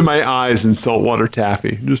up to my eyes in saltwater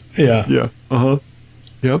taffy. Just yeah.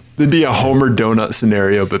 Yep. It'd be a Homer donut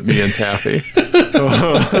scenario, but me and Taffy.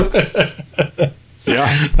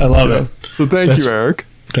 Yeah. I love it. So thank you, Eric.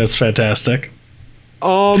 That's fantastic.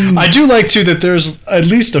 I do like too that there's at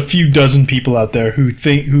least a few dozen people out there who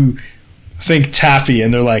think Taffy,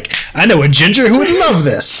 and they're like, I know a ginger who would love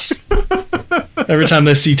this. Every time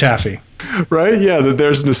they see Taffy. Right? Yeah, that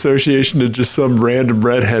there's an association to just some random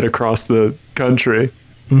redhead across the country.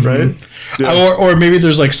 Right? Yeah. Or maybe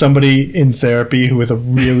there's like somebody in therapy who with a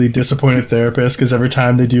really disappointed therapist because every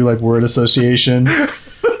time they do like word association,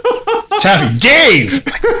 Taffy, Dave!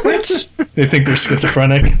 Like, what? They think they're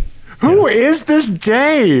schizophrenic. Who is this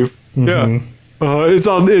Dave? Yeah. It's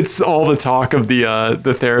all the talk of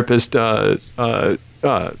the therapist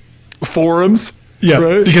forums. Yeah,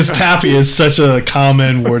 right? Because Taffy is such a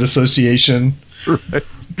common word association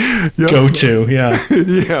go-to. Yeah.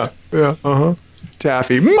 Yeah.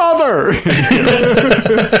 Taffy, mother.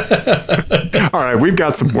 All right, we've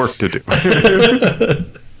got some work to do.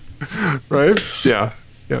 Right? Yeah.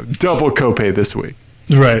 Double copay this week.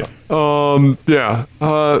 Right. Yeah.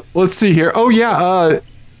 Let's see here. Oh yeah.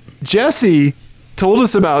 Jessie told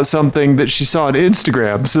us about something that she saw on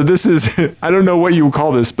Instagram. So this is, I don't know what you would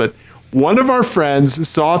call this, but one of our friends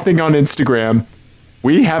saw a thing on Instagram.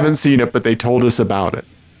 We haven't seen it, but they told us about it.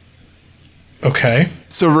 Okay.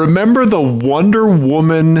 So remember the Wonder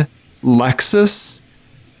Woman Lexus?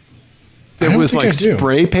 It was like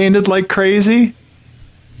spray painted like crazy.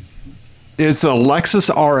 It's a Lexus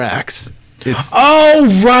RX.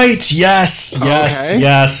 Oh, right. Yes. Okay.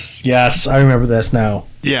 Yes. I remember this now.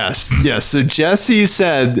 Yes. So Jessie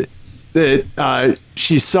said that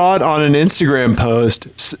she saw it on an Instagram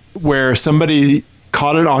post where somebody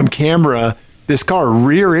caught it on camera, this car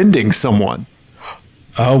rear-ending someone.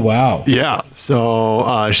 Oh, wow. Yeah.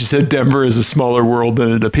 So she said Denver is a smaller world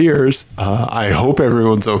than it appears. I hope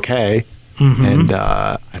everyone's okay. And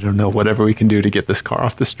I don't know, whatever we can do to get this car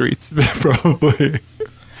off the streets, probably.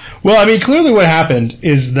 Well, I mean, clearly what happened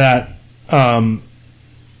is that the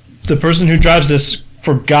person who drives this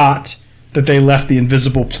forgot that they left the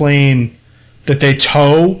invisible plane that they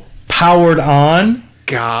tow powered on.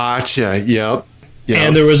 Gotcha. Yep.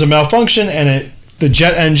 And there was a malfunction, and the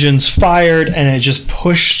jet engines fired, and it just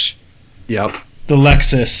pushed the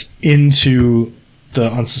Lexus into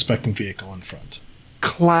the unsuspecting vehicle in front.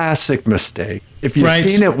 Classic mistake. If you've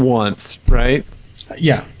seen it once, right?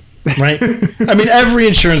 Yeah. Right? I mean, every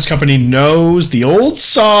insurance company knows the old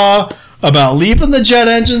saw about leaving the jet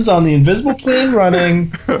engines on the invisible plane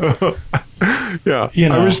running. Yeah. You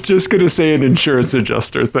know. I was just going to say an insurance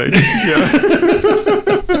adjuster thing.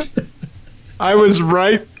 Yeah. I was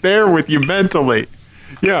right there with you mentally.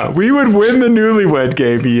 Yeah, we would win the newlywed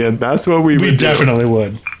game, Ian. That's what we would do. Definitely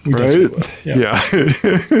would. We right?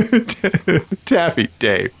 Definitely would. Yeah. Taffy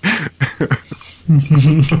Dave.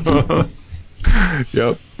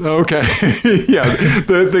 Yep. Okay. Yeah.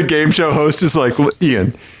 The game show host is like,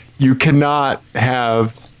 Ian, you cannot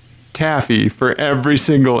have Taffy for every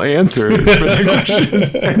single answer for the questions.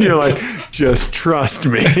 And you're like, just trust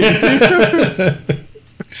me.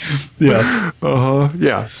 Yeah.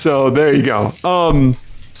 Yeah. So there you go.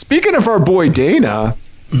 Speaking of our boy Dana,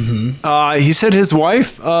 he said his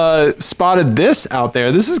wife spotted this out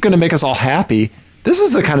there. This is going to make us all happy. This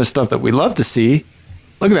is the kind of stuff that we love to see.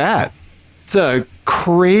 Look at that. It's a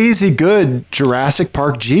crazy good Jurassic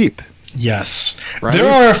Park Jeep. Yes. Right? There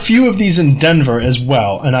are a few of these in Denver as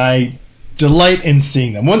well, and I delight in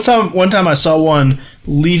seeing them. One time I saw one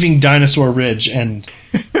leaving Dinosaur Ridge, and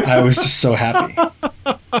I was just so happy.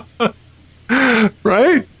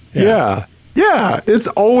 Right? Yeah. It's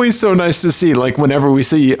always so nice to see, like whenever we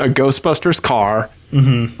see a Ghostbusters car,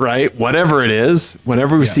 right? Whatever it is,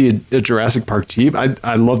 whenever we see a Jurassic Park Jeep,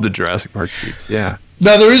 I love the Jurassic Park Jeeps. Yeah.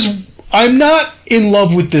 Now I'm not in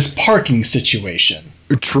love with this parking situation.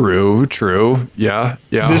 True. Yeah.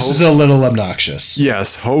 This is a little obnoxious.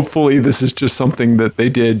 Yes. Hopefully this is just something that they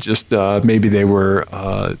did. Just maybe they were,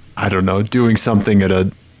 I don't know, doing something at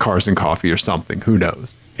a Cars and Coffee or something. Who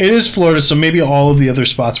knows? It is Florida, so maybe all of the other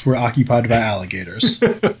spots were occupied by alligators.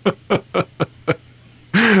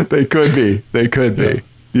 They could be.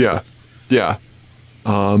 Yeah.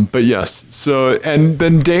 But yes. So, and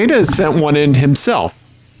then Dana sent one in himself.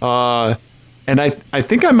 And I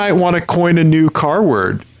think I might want to coin a new car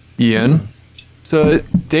word, Ian. So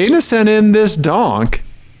Dana sent in this donk.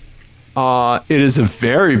 It is a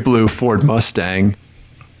very blue Ford Mustang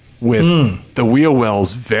with the wheel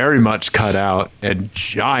wells very much cut out and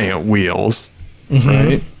giant wheels,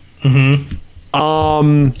 right?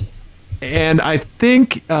 And I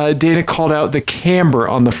think Dana called out the camber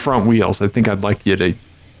on the front wheels. I think I'd like you to,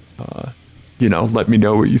 let me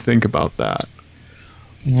know what you think about that.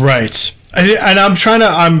 Right. And I'm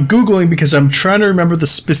Googling because I'm trying to remember the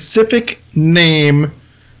specific name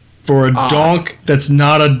for a donk that's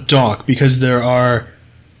not a donk, because the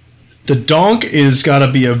donk is got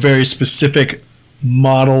to be a very specific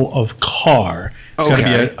model of car. It's got to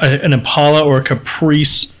be an Impala or a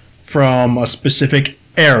Caprice from a specific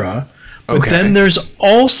era. But then there's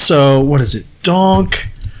also, what is it? Donk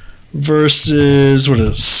versus, what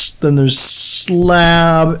is it? Then there's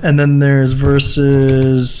slab, and then there's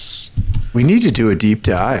versus... We need to do a deep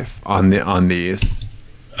dive on these.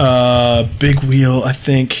 Big wheel, I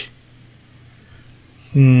think.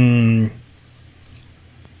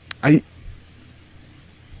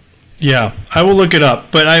 Yeah, I will look it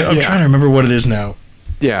up, but I'm trying to remember what it is now.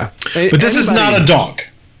 Yeah. But this is not a donk.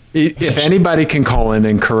 If anybody can call in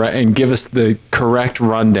and give us the correct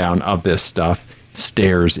rundown of this stuff,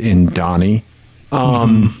 stares in Donnie.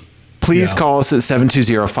 Please call us at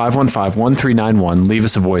 720-515-1391. Leave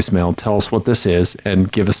us a voicemail. Tell us what this is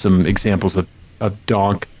and give us some examples of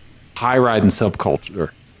donk high ride and subculture.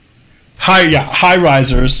 High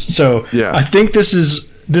risers. So I think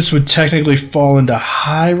this would technically fall into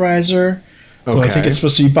high riser. Okay. Well, I think it's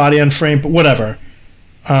supposed to be body on frame, but whatever.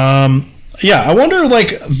 I wonder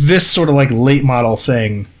like this sort of like late model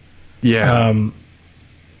thing. Yeah.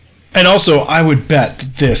 And also I would bet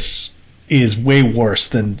that this is way worse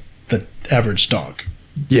than the average donk.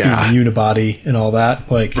 Yeah. Unibody and all that.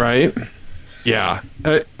 Like, right. Yeah.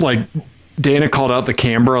 Like Dana called out the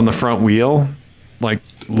camber on the front wheel. Like,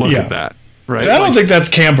 look at that. Right. I don't think that's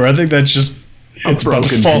camber. I think that's just it's about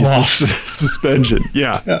to fall off. Suspension.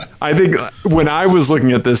 Yeah. I think when I was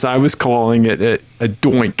looking at this, I was calling it a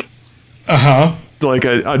doink. Like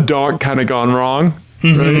a donk kind of gone wrong.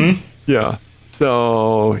 Right? Yeah.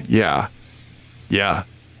 So that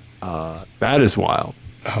is wild.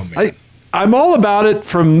 Oh man. I'm all about it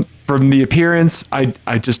from the appearance. I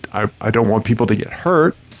don't want people to get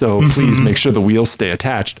hurt, so please make sure the wheels stay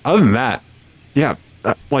attached. Other than that,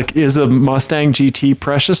 like, is a Mustang GT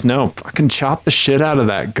precious? No, fucking chop the shit out of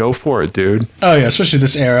that. Go for it, dude. Oh yeah, especially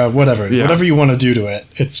this era. Whatever you want to do to it,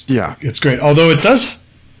 it's great. Although it does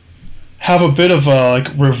have a bit of a like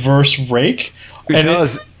reverse rake. It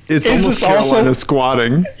does. It's almost Carolina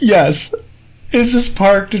squatting. Yes. Is this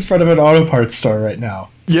parked in front of an auto parts store right now?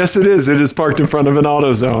 Yes, it is. It is parked in front of an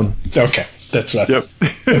AutoZone. Okay, that's what. Yep.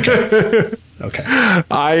 Okay.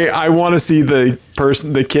 I want to see the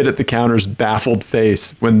kid at the counter's baffled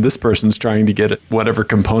face when this person's trying to get whatever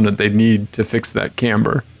component they need to fix that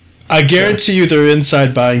camber. I guarantee you they're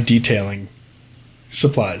inside buying detailing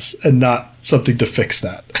supplies and not something to fix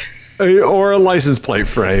that. Or a license plate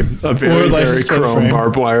frame. A very chrome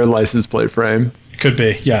barbed wire license plate frame. Could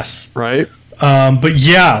be, yes. Right? But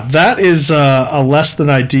yeah, that is a less than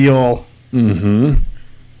ideal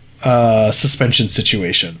suspension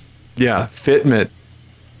situation. Yeah, fitment.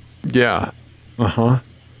 Yeah. Yeah,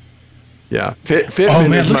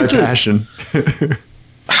 fitment is my passion.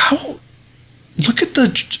 Look at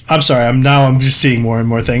the... I'm sorry, I'm just seeing more and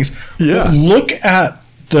more things. Yeah. Look at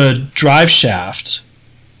the drive shaft.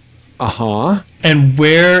 And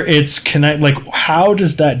where it's connected. Like, how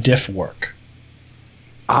does that diff work?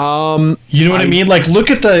 You know what I mean? Like, look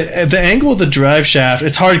at the angle of the drive shaft.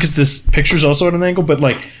 It's hard because this picture's also at an angle, but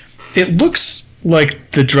like, it looks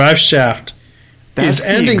like the drive shaft is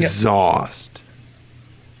ending. The exhaust.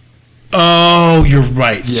 Oh, you're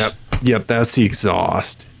right. Yep. That's the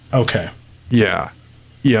exhaust. Okay. Yeah.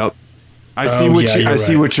 Yep. I see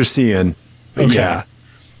what you're seeing. Okay. Yeah.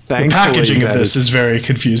 The packaging of this is very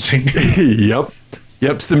confusing.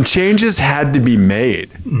 Yep. Some changes had to be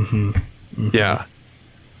made. Yeah.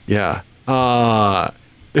 I'm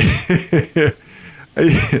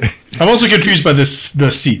also confused by the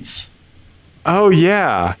seats. Oh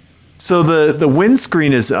yeah. So the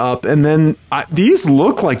windscreen is up, and then these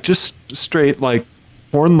look like just straight like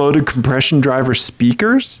horn-loaded compression driver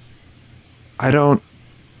speakers. That's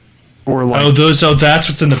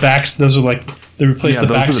what's in the backs. Those are like they replaced the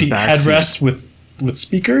backseat headrest with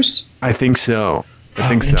speakers. I think so.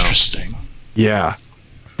 Interesting. Yeah.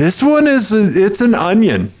 This one it's an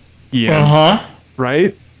onion. Yeah.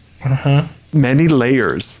 Right? Many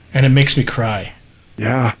layers. And it makes me cry.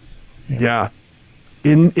 Yeah.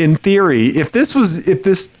 In theory, if this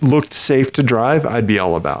looked safe to drive, I'd be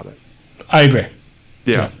all about it. I agree.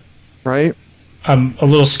 Yeah. Right? I'm a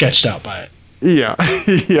little sketched out by it. Yeah.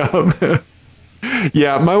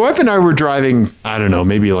 Yeah, my wife and I were driving, I don't know,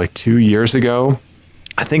 maybe like 2 years ago.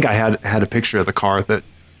 I think I had a picture of the car that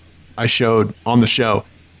I showed on the show.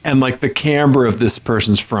 And like the camber of this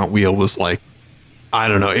person's front wheel was like, I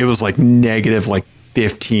don't know, it was like negative like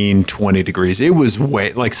 15, 20 degrees. It was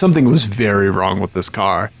like something was very wrong with this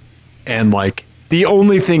car. And like the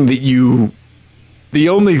only feeling that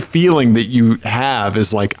you have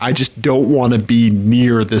is like, I just don't want to be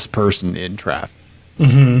near this person in traffic.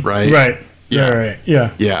 Mm-hmm. Right? Right. Yeah. Right.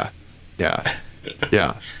 Yeah. Yeah. Yeah.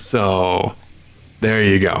 Yeah. So there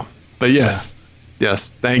you go. But yes.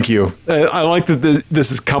 Yes. Thank you. I like that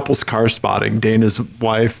this is couples car spotting. Dana's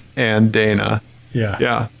wife and Dana. Yeah.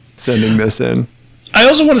 Yeah. Sending this in. I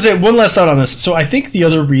also want to say one last thought on this. So I think the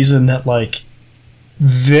other reason that like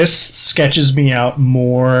this sketches me out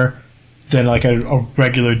more than like a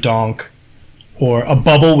regular donk or a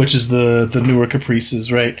bubble, which is the newer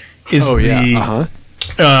Caprices, right? Is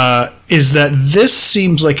is that this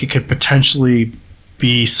seems like it could potentially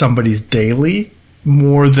be somebody's daily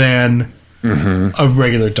more than a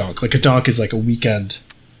regular donk. Like a donk is like a weekend,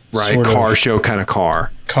 right? Sort car of show kind of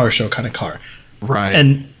car. Car show kind of car, right?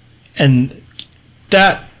 And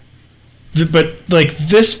that, but like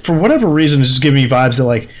this for whatever reason is just giving me vibes that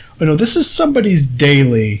like, oh no, this is somebody's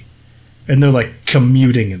daily, and they're like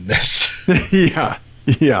commuting in this. Yeah,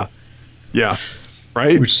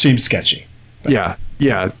 right. Which seems sketchy. Yeah.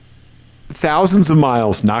 Thousands of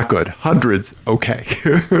miles, not good. Hundreds, okay.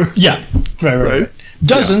 Yeah, right.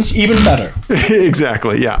 Dozens, even better.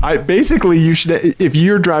 Exactly. Yeah. Basically, you should, if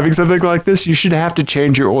you're driving something like this, you should have to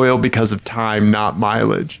change your oil because of time, not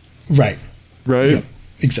mileage. Right. Yep,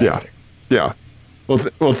 exactly. Yeah.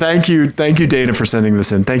 Well, thank you, Dana, for sending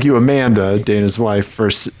this in. Thank you, Amanda, Dana's wife, for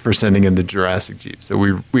sending in the Jurassic Jeep. So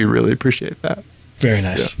we really appreciate that. Very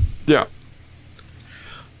nice. Yeah.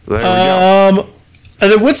 There we go.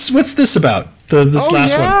 And then what's this about? This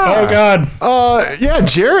last one. Oh God. Yeah,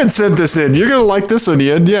 Jared sent this in. You're gonna like this one,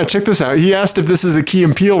 Ian. Yeah, check this out. He asked if this is a Key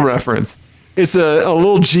and Peele reference. It's a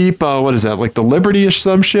little Jeep. What is that? Like the Liberty-ish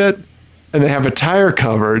some shit. And they have a tire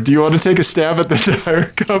cover. Do you want to take a stab at the tire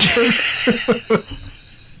cover?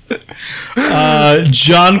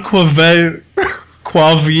 John Quaverius.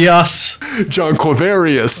 John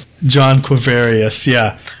Quaverius.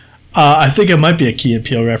 Yeah. I think it might be a Key and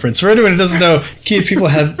Peele reference. For anyone who doesn't know, Key and Peele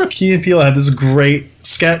had this great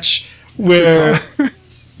sketch where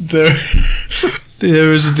there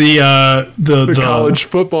was the college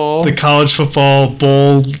football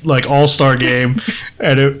bowl like all-star game,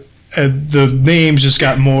 and the names just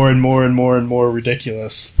got more and more and more and more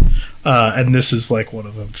ridiculous. And this is like one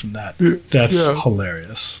of them from that. That's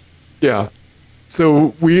hilarious. Yeah.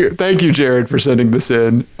 So thank you, Jared, for sending this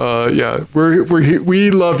in.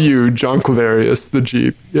 We love you, John Quaverius, the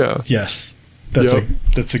Jeep. Yeah. Yes. That's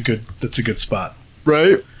a good spot.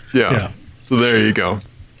 Right? Yeah. So there you go.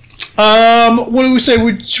 What do we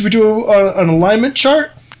say? Should we do an alignment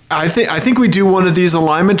chart? I think we do one of these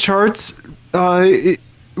alignment charts.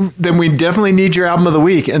 Then we definitely need your album of the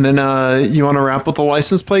week, and then you want to wrap with the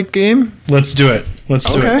license plate game? Let's do it.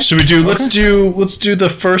 Should we do? Let's do the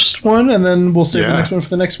first one, and then we'll save the next one for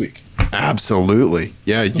the next week. Absolutely.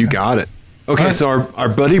 Yeah, you got it. Okay, right. So our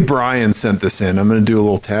buddy Brian sent this in. I'm going to do a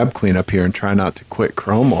little tab cleanup here and try not to quit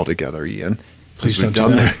Chrome altogether, Ian. Please don't do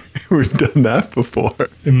that. We've done that before.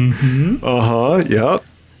 Mm-hmm. Yep.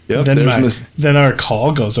 Then our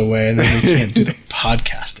call goes away, and then we can't do the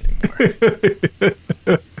podcast anymore.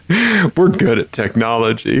 We're good at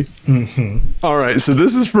technology. Mm-hmm. All right, so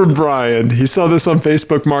this is from Brian. He saw this on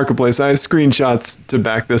Facebook Marketplace. I have screenshots to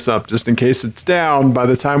back this up just in case it's down by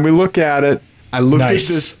the time we look at it. I looked at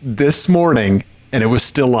this morning, and it was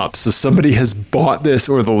still up. So somebody has bought this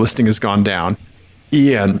or the listing has gone down.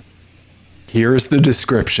 Ian, here's the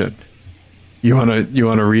description. You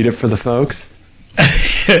wanna read it for the folks?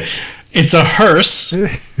 It's a hearse.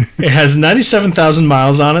 It has 97,000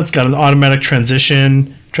 miles on it. It's got an automatic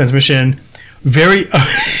transmission. Very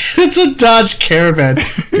it's a Dodge Caravan.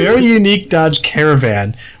 Very unique Dodge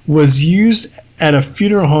Caravan. Was used at a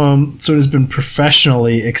funeral home, so it has been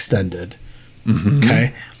professionally extended. Mm-hmm.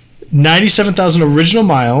 Okay. 97,000 original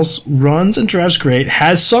miles. Runs and drives great.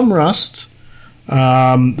 Has some rust.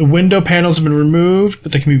 The window panels have been removed,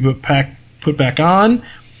 but they can be put back on.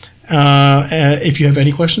 If you have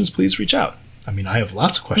any questions, please reach out. I mean, I have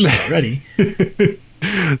lots of questions already.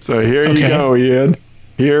 So here you go, Ian.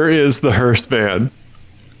 Here is the hearse van.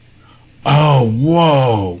 Oh,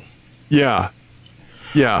 whoa. Yeah.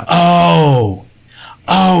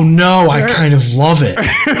 Oh no, I kind of love it.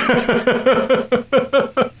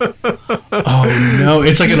 Oh no,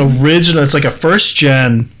 it's like an original. It's like a first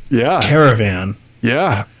gen Caravan.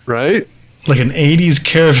 Yeah, right. Like an 80s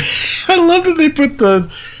Caravan. I love that they put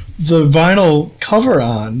the vinyl cover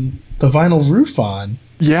on, the vinyl roof on.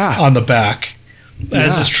 Yeah. On the back.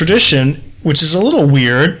 As is tradition, which is a little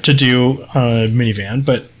weird to do on a minivan,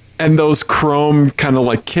 but and those chrome kind of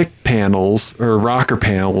like kick panels or rocker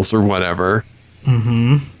panels or whatever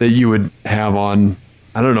that you would have on,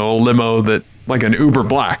 I don't know, a limo that like an Uber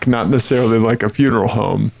Black, not necessarily like a funeral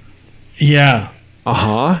home. Yeah.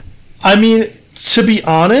 Uh-huh. I mean, to be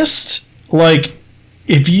honest, like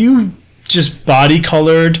if you just body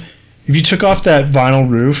colored, if you took off that vinyl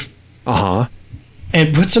roof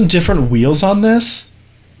and put some different wheels on this,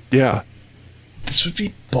 yeah, this would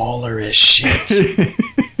be baller as shit.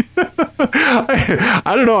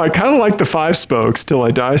 I don't know. I kind of like the 5 spokes till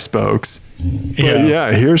I die spokes. But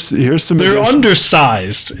yeah, here's some. They're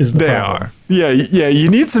undersized. Is the problem. Are. Yeah. You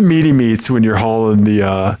need some meaty meats when you're hauling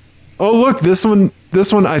the. Oh, look, this one.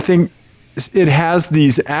 I think it has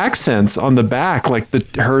these accents on the back, like the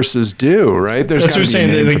hearses do. Right? That's what you're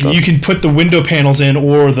saying. Like you can put the window panels in,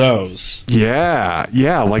 or those. Yeah,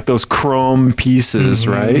 like those chrome pieces,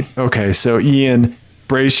 right? Okay, so Ian,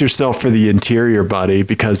 brace yourself for the interior, buddy,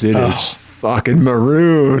 because it is fucking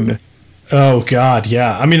maroon. Oh God,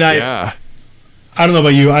 yeah. I mean, I don't know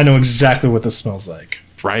about you. I know exactly what this smells like.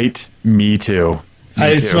 Right? Me too.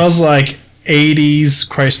 It smells like 80s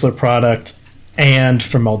Chrysler product and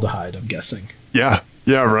formaldehyde, I'm guessing. Yeah,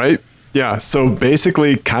 right? Yeah, so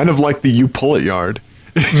basically kind of like the You Pull It yard.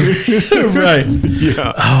 Right.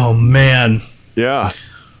 Yeah. Oh, man. Yeah.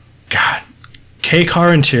 God.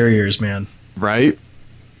 K-car interiors, man. Right?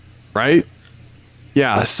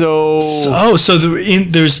 Yeah, so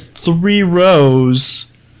there's 3 rows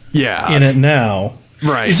in it now.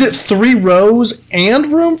 Right. Is it 3 rows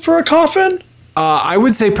and room for a coffin? I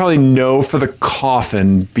would say probably no for the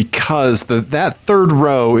coffin, because that third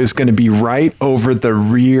row is going to be right over the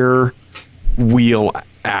rear wheel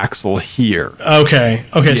axle here. Okay,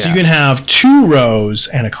 so you can have 2 rows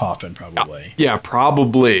and a coffin probably. Yeah,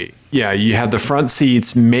 probably. Yeah, you have the front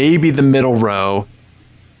seats, maybe the middle row,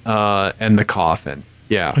 and the coffin.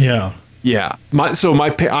 Yeah.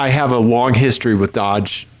 I have a long history with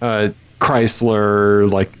Dodge, Chrysler,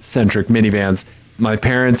 like centric minivans. My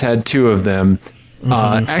parents had 2 of them.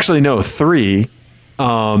 Actually, no, 3.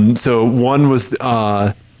 So one was,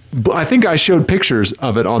 I think I showed pictures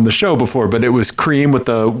of it on the show before, but it was cream with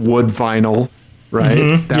the wood vinyl,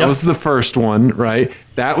 right? That was the first one, right?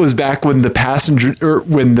 That was back when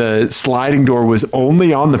when the sliding door was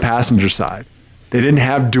only on the passenger side. They didn't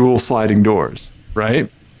have dual sliding doors, right?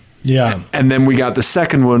 Yeah. And then we got the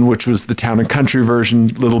second one, which was the Town and Country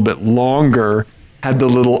version, a little bit longer, had the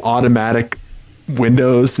little automatic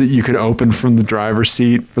windows that you could open from the driver's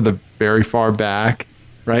seat for the very far back,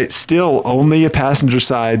 right? Still only a passenger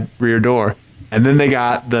side rear door. And then they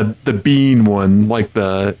got the bean one, like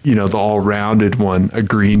the all rounded one, a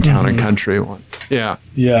green Town and Country one. Yeah.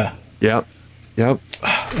 Yep.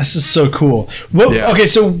 This is so cool. Okay,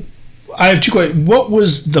 so I have 2 questions. What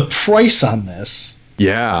was the price on this?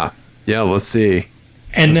 Yeah, let's see.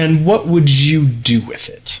 And then what would you do with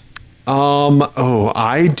it?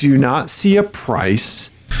 I do not see a price.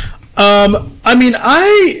 I mean,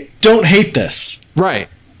 I don't hate this. Right.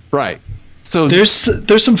 So there's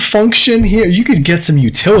some function here. You could get some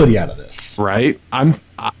utility out of this. Right.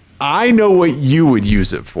 I know what you would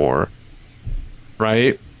use it for.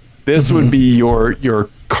 Right. This would be your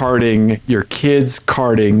karting, your kids'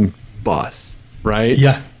 karting bus. Right.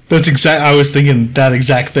 Yeah. I was thinking that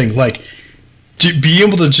exact thing. Like, to be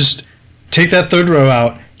able to just take that third row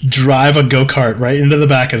out, drive a go-kart right into the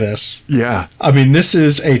back of this. Yeah. I mean, this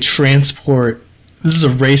is a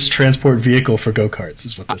race transport vehicle for go-karts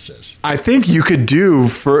is what this is. I think you could do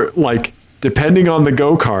for, like, depending on the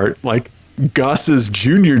go-kart, like Gus's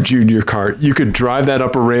junior kart, you could drive that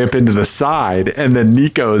up a ramp into the side and then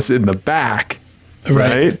Nico's in the back.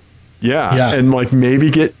 Right? Yeah. And, like,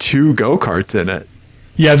 maybe get 2 go-karts in it.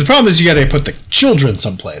 Yeah, the problem is you got to put the children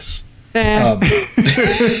someplace. They can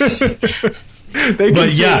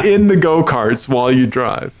sit in the go-karts while you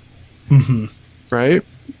drive. Right?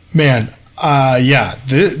 Man,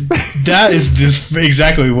 that is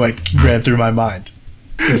exactly what ran through my mind.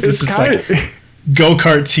 This is like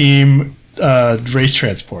go-kart team race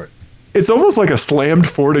transport. It's almost like a slammed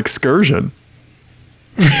Ford Excursion.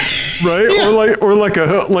 Right? Yeah. Or like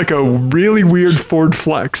a really weird Ford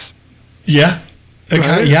Flex. Yeah.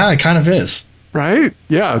 It kind of is. Right?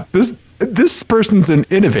 Yeah. This person's an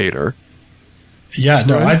innovator. Yeah,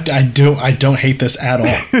 no, right? I don't hate this at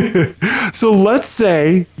all. So let's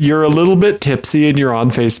say you're a little bit tipsy and you're on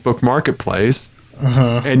Facebook Marketplace,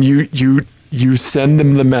 and you send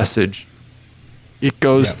them the message. It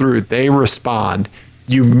goes through. They respond.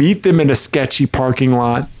 You meet them in a sketchy parking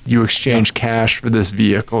lot. You exchange cash for this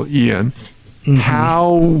vehicle, Ian.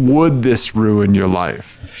 How would this ruin your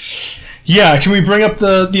life? Yeah, can we bring up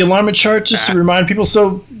the alignment chart just to remind people?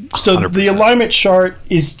 So So 100%. the alignment chart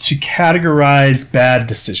is to categorize bad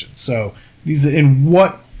decisions. So these are in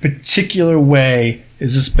what particular way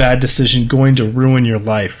is this bad decision going to ruin your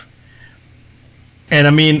life? And I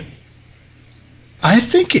mean, I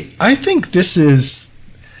think this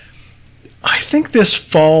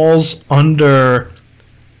falls under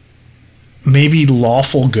maybe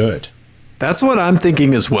lawful good. That's what I'm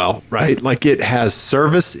thinking as well, right? Like it has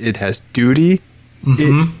service, it has duty.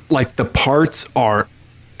 It, like the parts are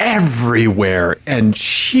everywhere and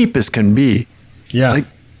cheap as can be. Yeah. Like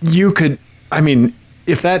you could, I mean,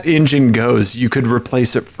 if that engine goes, you could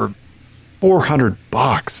replace it for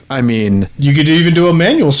 $400. I mean, you could even do a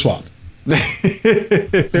manual swap. I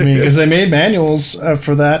mean, because they made manuals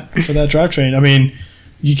for that drivetrain. I mean,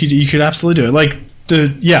 you could absolutely do it. Like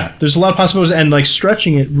there's a lot of possibilities, and like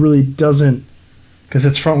stretching it really doesn't, because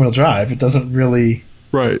it's front wheel drive. It doesn't really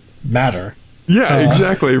matter. Yeah,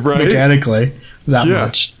 exactly. Right. Mechanically, that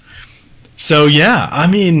much. So yeah, I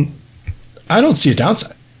mean, I don't see a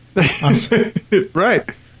downside. Right.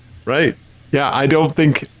 Yeah, I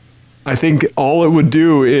think all it would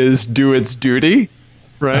do is do its duty.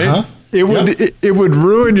 Right. It would it would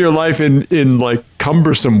ruin your life in like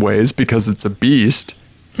cumbersome ways because it's a beast.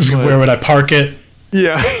 Where would I park it?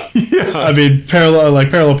 Yeah. I mean,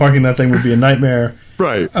 parallel parking that thing would be a nightmare.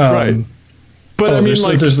 Right. But I mean,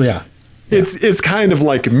 it's kind of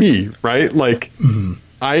like me, right? Like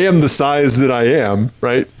I am the size that I am,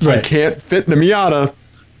 right? I can't fit in a Miata.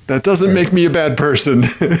 That doesn't make me a bad person.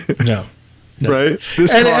 No. Right?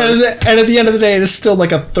 And at the end of the day, it's still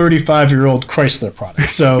like a 35-year-old Chrysler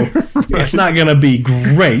product. So it's not going to be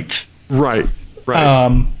great. Right.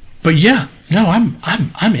 But yeah, no, I'm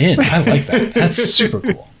in. I like that. That's super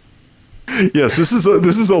cool. Yes, this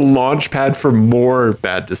is a launch pad for more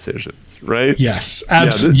bad decisions, right? Yes.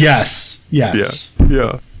 Absolutely. Yes. Yeah.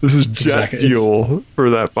 This is jet fuel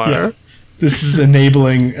for that fire. Yeah. This is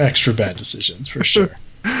enabling extra bad decisions for sure.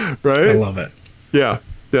 Right? I love it. Yeah.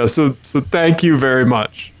 So thank you very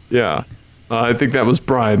much. Yeah. I think that was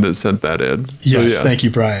Brian that sent that in. Yes, thank you,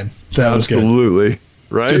 Brian. That was good. Absolutely.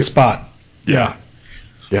 Right? Good spot. Yeah.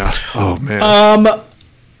 Oh man.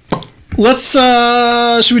 Let's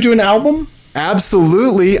should we do an album?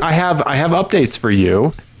 Absolutely. I have updates for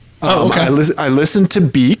you. Okay. I listened to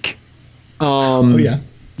Beak.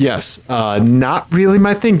 Yes. Not really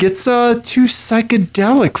my thing. It's too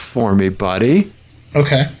psychedelic for me, buddy.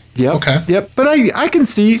 Okay. Yep. Okay. Yep. But I can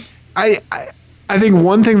see. I think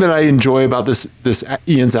one thing that I enjoy about this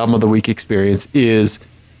Ian's Album of the Week experience is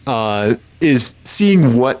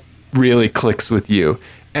seeing what really clicks with you.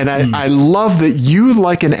 And I love that you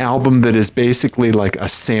like an album that is basically like a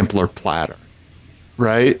sampler platter,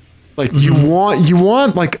 right? Like you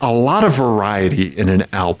want like a lot of variety in an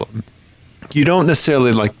album. You don't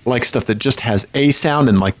necessarily like stuff that just has a sound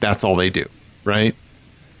and like that's all they do, right?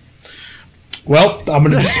 Well, I'm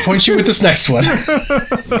going to disappoint you with this next one.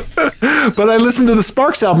 But I listened to the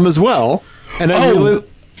Sparks album as well, and I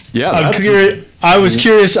was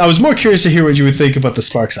curious. I was more curious to hear what you would think about the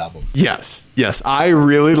Sparks album. Yes, I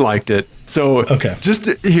really liked it. So, just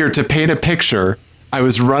to paint a picture, I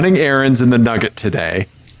was running errands in the Nugget today,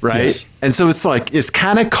 right? Yes. And so it's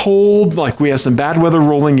kind of cold. Like we have some bad weather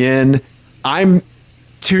rolling in. I'm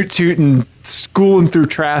tooting, schooling through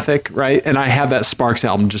traffic, right? And I have that Sparks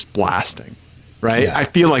album just blasting, right? Yeah. I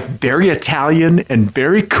feel like very Italian and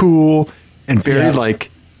very cool and very like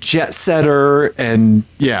jet setter, and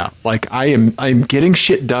like I'm getting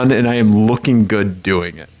shit done and I am looking good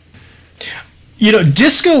doing it. You know,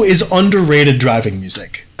 disco is underrated driving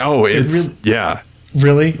music. Oh, it's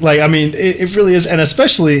really, like, I mean, it really is, and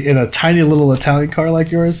especially in a tiny little Italian car like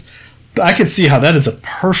yours, I could see how that is a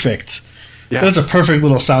perfect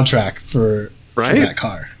little soundtrack for that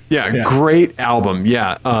car. Yeah, great album.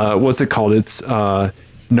 Yeah, what's it called? It's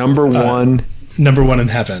number one in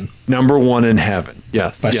heaven. Number one in heaven.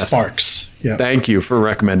 Yes, by Sparks. Yeah. Thank you for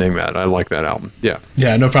recommending that. I like that album. Yeah.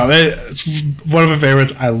 Yeah, no problem. It's one of my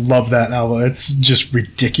favorites. I love that album. It's just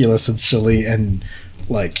ridiculous and silly and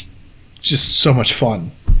like just so much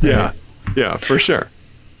fun. Yeah. Yeah, for sure.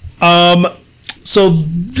 So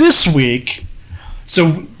this week,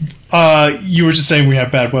 you were just saying we have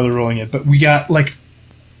bad weather rolling in, but we've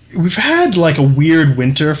had like a weird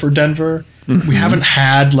winter for Denver. Mm-hmm. We haven't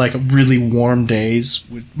had like really warm days.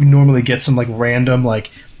 We normally get some like random, like,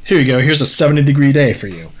 here you go, here's a 70-degree day for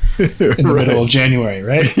you in the middle of January,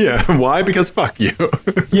 right? Yeah. Why? Because fuck you.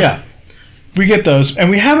 Yeah. We get those, and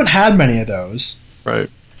we haven't had many of those. Right.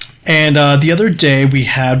 And the other day we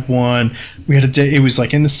had one. We had a day. It was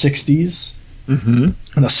like in the 60s, and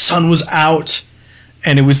the sun was out,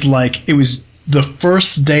 and it was the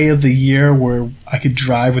first day of the year where I could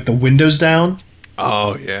drive with the windows down.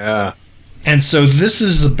 Oh, yeah. And so this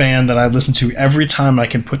is a band that I listen to every time I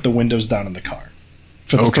can put the windows down in the car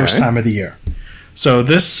for the first time of the year. So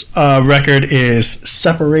this record is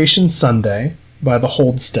Separation Sunday by the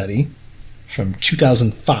Hold Steady from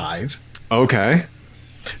 2005. Okay.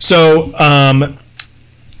 So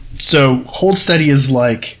Hold Steady is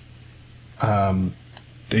like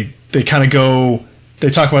they kind of go. They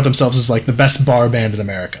talk about themselves as like the best bar band in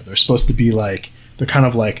America. They're supposed to be like they're kind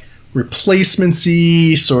of like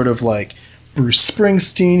replacement-y, sort of like Bruce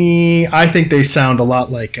Springsteen-y. I think they sound a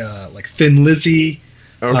lot like Thin Lizzy.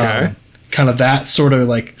 Okay. Kind of that sort of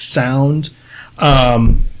like sound.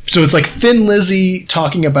 So it's like Thin Lizzy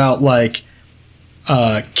talking about like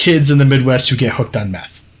kids in the Midwest who get hooked on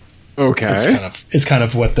meth. Okay. It's kind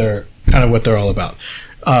of what they're all about.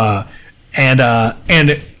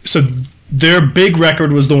 And so their big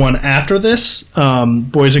record was the one after this,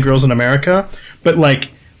 Boys and Girls in America, but like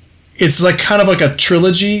it's like kind of like a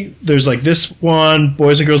trilogy. There's like this one,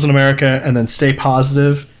 Boys and Girls in America, and then Stay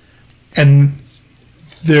Positive, and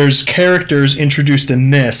there's characters introduced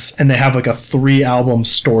in this, and they have like a 3-album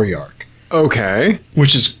story arc. Okay.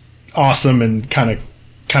 Which is awesome and kind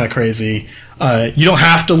of crazy. You don't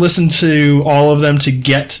have to listen to all of them to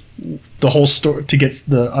get the whole story, to get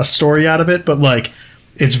a story out of it, but like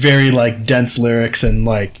it's very like dense lyrics and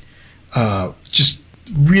like just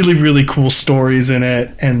really, really cool stories in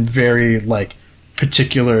it, and very like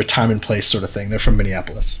particular time and place sort of thing. They're from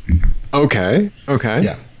Minneapolis. Okay.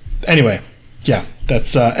 Yeah. Anyway, yeah,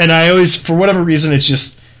 that's and I always, for whatever reason, it's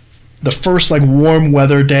just the first like warm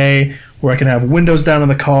weather day where I can have windows down in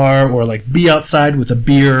the car or like be outside with a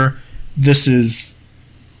beer. This is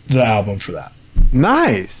the album for that.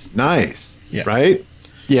 Nice. Yeah. Right?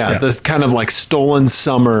 Yeah, this kind of like Stolen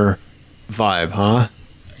Summer vibe, huh?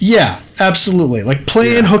 Yeah, absolutely. Like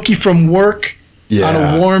playing hooky from work on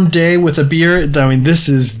a warm day with a beer. I mean, this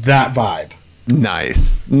is that vibe.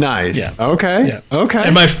 Nice. Yeah. Okay. Yeah. Okay.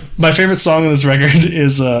 And my favorite song on this record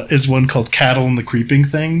is one called "Cattle and the Creeping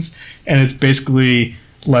Things," and it's basically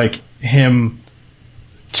like him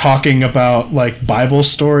talking about like Bible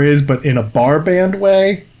stories, but in a bar band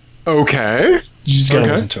way. Okay. You just gotta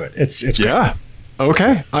listen to it. It's great. Yeah.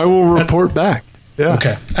 Okay. I will report back. Yeah.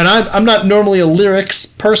 Okay. And I'm not normally a lyrics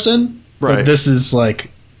person, right, but this is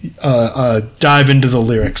like a dive into the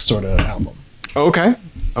lyrics sort of album. Okay.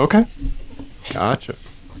 Gotcha.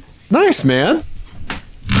 Nice, man.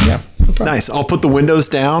 Yeah. No problem. Nice. I'll put the windows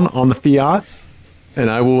down on the Fiat,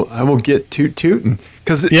 and I will get tootin'.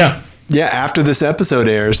 Because after this episode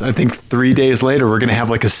airs, I think 3 days later we're gonna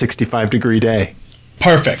have like a 65-degree day.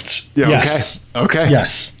 Perfect. Yeah. Yes. Okay.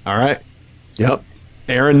 Yes. All right. Yep.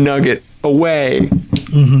 Aaron Nugget away.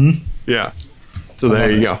 Mm-hmm. Yeah. So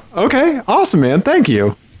there you go. Okay. Awesome, man. Thank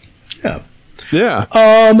you. Yeah. Yeah.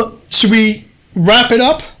 Should we wrap it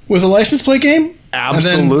up with a license plate game?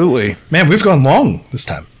 Absolutely. Man, we've gone long this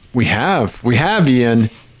time. We have, Ian.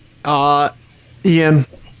 Ian,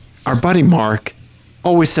 our buddy Mark,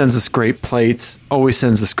 always sends us great plates, always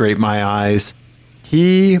sends us great My Eyes.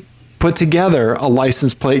 He put together a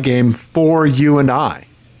license plate game for you and I.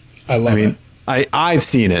 I mean, I've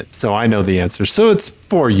seen it, so I know the answer. So it's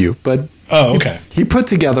for you, but okay. He put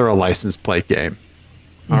together a license plate game.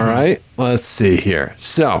 Mm-hmm. All right, let's see here.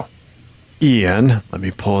 So, Ian, let me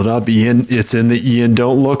pull it up. Ian, it's in the Ian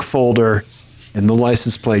Don't Look folder in the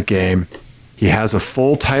license plate game. He has a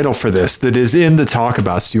full title for this that is in the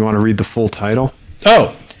talkabouts. Do you want to read the full title?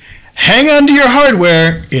 Oh, hang on to your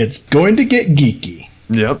hardware. It's going to get geeky.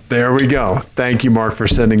 Yep, there we go. Thank you, Mark, for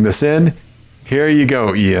sending this in. Here you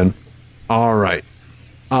go, Ian. All right.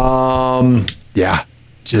 Yeah,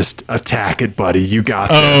 just attack it, buddy. You got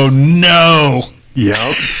this. Oh, no.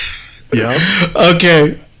 Yep.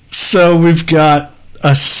 Okay, so we've got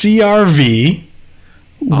a CRV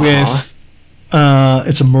with,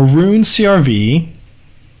 it's a maroon CRV,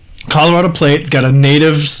 Colorado plate. It's got a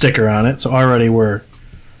native sticker on it, so already we're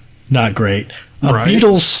not great. A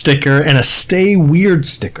Beatles sticker and a Stay Weird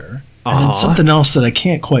sticker, and then something else that I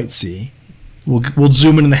can't quite see. We'll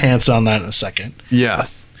zoom in the hands on that in a second.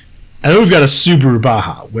 Yes. And then we've got a Subaru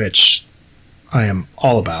Baja, which I am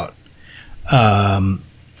all about.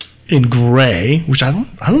 In gray, which I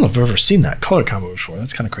don't know if I've ever seen that color combo before.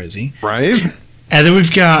 That's kind of crazy. Right. And then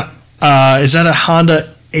we've got is that a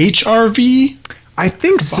Honda HR-V? I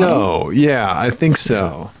think so. Yeah, I think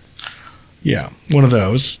so. Yeah, one of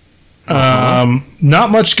those.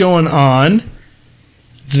 Not much going on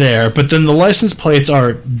there, but then the license plates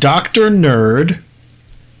are Dr. Nerd,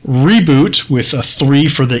 Reboot with a 3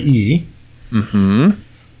 for the E. Mm-hmm.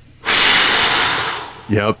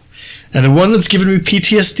 Yep. And the one that's giving me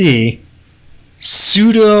PTSD,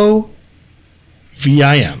 Pseudo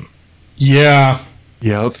VIM. Yeah.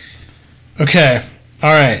 Yep. Okay.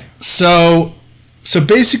 All right. So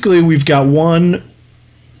basically, we've got one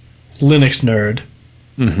Linux nerd.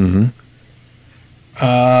 Mm-hmm.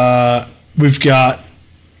 We've got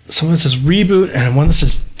someone that says reboot and one that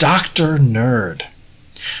says Dr. Nerd.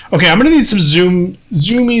 Okay, I'm going to need some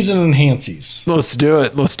zoomies and enhancies. Let's do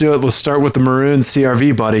it. Let's start with the maroon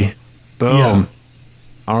CRV, buddy. Boom. Yeah.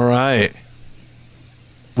 All right.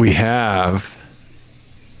 We have...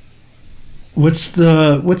 What's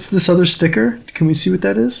this other sticker? Can we see what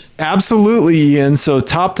that is? Absolutely, Ian. So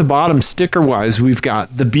top to bottom, sticker-wise, we've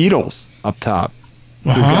got the Beatles up top.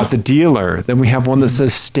 We've got the dealer. Then we have one that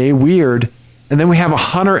says "Stay Weird," and then we have a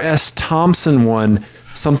Hunter S. Thompson one,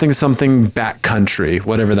 something backcountry,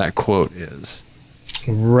 whatever that quote is.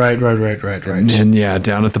 Right. And yeah,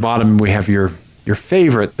 down at the bottom we have your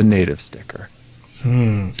favorite, the native sticker.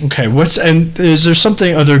 Okay. Is there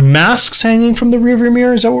something? Are there masks hanging from the rearview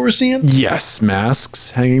mirror? Is that what we're seeing? Yes,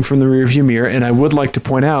 masks hanging from the rearview mirror. And I would like to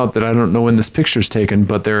point out that I don't know when this picture's taken,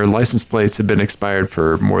 but their license plates have been expired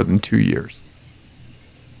for more than 2 years.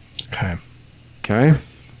 Okay. Okay.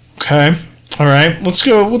 All right. Let's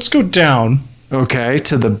go down. Okay,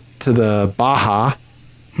 to the Baja,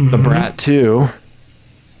 the Brat 2.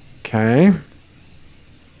 Okay.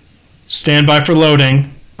 Stand by for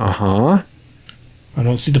loading. Uh-huh. I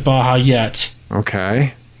don't see the Baja yet.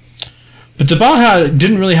 Okay. But the Baja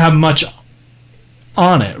didn't really have much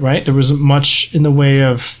on it, right? There wasn't much in the way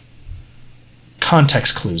of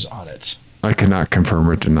context clues on it. I cannot confirm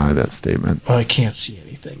or deny that statement. Oh, I can't see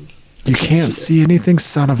anything. You can't see anything,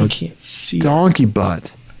 son of I a can't see. donkey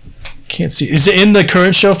butt. Can't see. Is it in the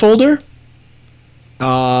current show folder?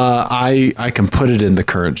 I can put it in the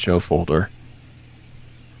current show folder.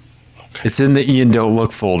 Okay. It's in the Ian Don't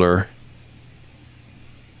Look folder.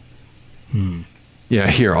 Yeah,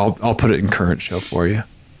 here, I'll put it in current show for you.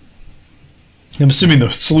 I'm assuming the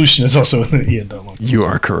solution is also in the Ian Don't Look. You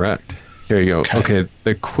are correct. Here you go. Okay,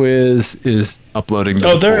 the quiz is uploading.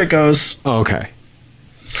 Oh, there it goes. Oh, okay.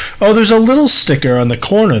 Oh, there's a little sticker on the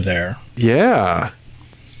corner there. Yeah.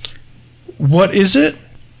 What is it?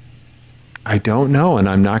 I don't know, and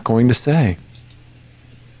I'm not going to say.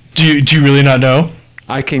 Do you really not know?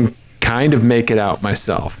 I can kind of make it out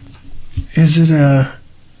myself. Is it a...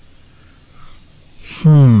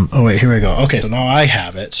 Oh, wait, here we go. Okay, so now I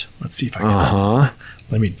have it. Let's see if I can... Uh-huh.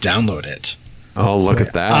 Let me download it. Oh, look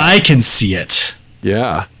at that. I can see it.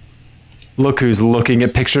 Yeah. Look who's looking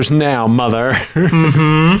at pictures now, mother.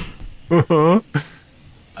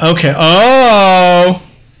 Okay. Oh!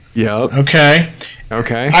 Yep. Okay.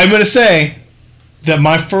 Okay. I'm going to say that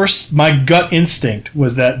my gut instinct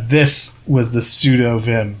was that this was the pseudo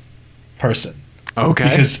Vim person. Okay.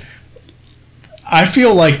 Because I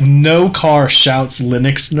feel like no car shouts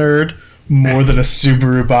Linux nerd more than a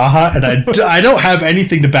Subaru Baja, and I don't have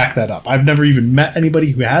anything to back that up. I've never even met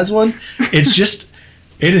anybody who has one. It is just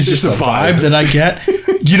a vibe that I get.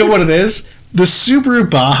 You know what it is? The Subaru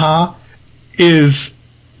Baja is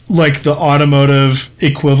like the automotive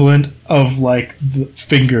equivalent of like the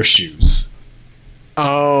finger shoes.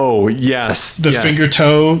 Oh, yes. The finger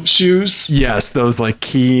toe shoes. Yes, those like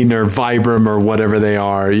Keen or Vibram or whatever they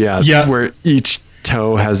are. Yeah. Yeah. Where each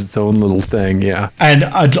toe has its own little thing. Yeah. And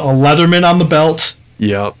a Leatherman on the belt.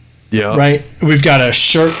 Yep. Yep. Right? We've got a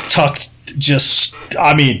shirt tucked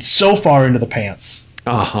so far into the pants.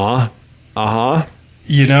 Uh-huh. Uh-huh.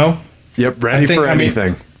 You know? Yep, ready for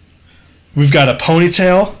anything. We've got a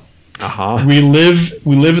ponytail. Uh-huh. We live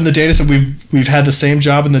in the data center. We've had the same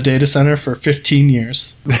job in the data center for 15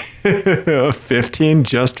 years. 15?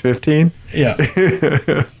 Just 15? Yeah.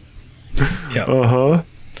 Yeah. Uh-huh.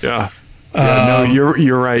 Yeah. No,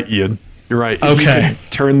 you're right, Ian. You're right. If you Okay. can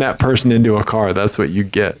turn that person into a car, that's what you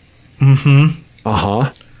get. Mm-hmm. Uh-huh.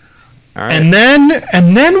 All right. And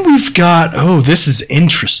then we've got, this is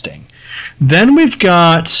interesting. Then we've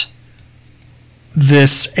got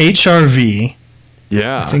this HRV.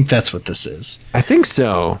 Yeah. I think that's what this is. I think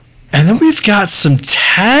so. And then we've got some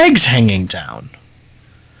tags hanging down.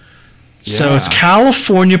 So it's Yeah.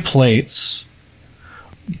 California plates.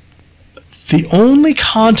 The only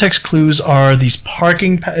context clues are these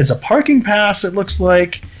parking. It's a parking pass. It looks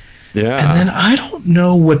like. Yeah. And then I don't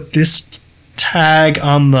know what this tag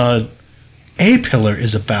on the A pillar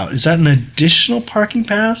is about. Is that an additional parking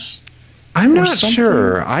pass? I'm or not something?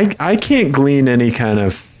 sure. I can't glean any kind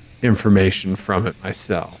of information from it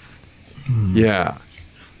myself. Yeah.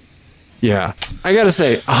 Yeah. I got to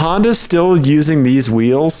say, Honda's still using these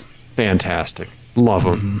wheels. Fantastic. Love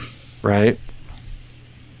them. Right?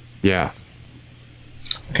 Yeah.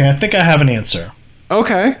 Okay, I think I have an answer.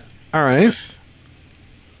 Okay. All right.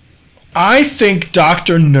 I think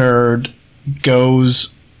Dr. Nerd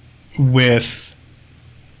goes with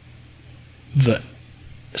the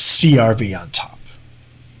CRV on top.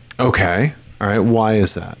 Okay. All right. Why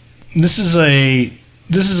is that? This is a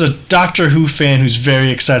Doctor Who fan who's very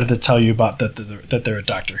excited to tell you about that they're a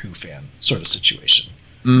Doctor Who fan sort of situation.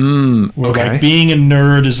 Where Okay. like being a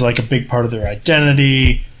nerd is like a big part of their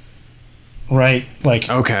identity, right? Like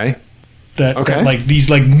Okay. that Okay. like these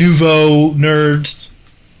like nouveau nerds,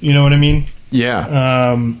 you know what I mean?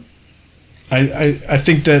 Yeah. I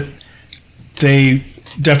think that they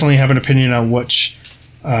definitely have an opinion on which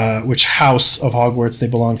house of Hogwarts they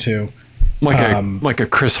belong to. like a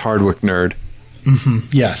Chris Hardwick nerd.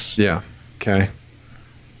 Yes. Yeah. Okay.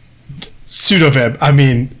 Pseudovib. I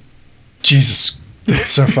mean, Jesus, it's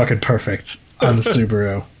so fucking perfect on the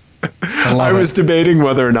Subaru. I was debating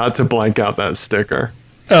whether or not to blank out that sticker.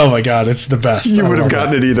 Oh my god, it's the best. You would have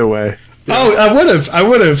gotten it either way. Oh, I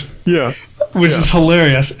would have. Yeah. Which is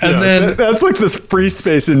hilarious. And Yeah, then that's like this free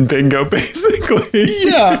space in bingo, basically.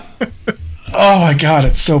 yeah. Oh my god,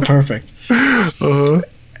 it's so perfect.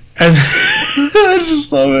 And I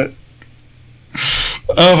just love it.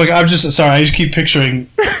 Oh my god, I'm just sorry. I just keep picturing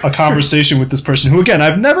a conversation with this person who, again,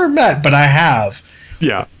 I've never met, but I have,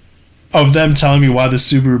 Yeah. of them telling me why the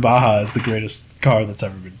Subaru Baja is the greatest car that's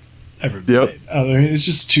ever been Yep. made. I mean, it's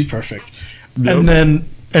just too perfect. Yep. And then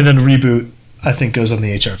Reboot, I think, goes on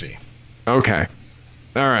the HRV. Okay.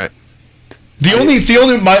 All right. The only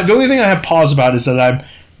thing I have pause about is that I'm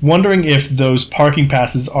wondering if those parking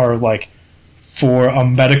passes are like for a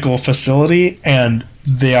medical facility and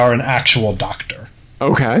they are an actual doctor.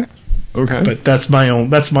 Okay. Okay. But that's my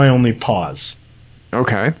only pause.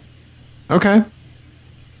 Okay. Okay.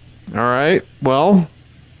 All right. Well,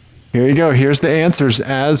 here you go. Here's the answers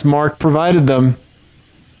as Mark provided them.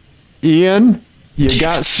 Ian, you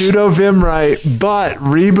got Pseudo Vim right, but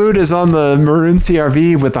Reboot is on the maroon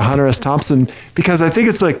CRV with the Hunter S. Thompson because I think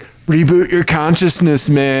it's like reboot your consciousness,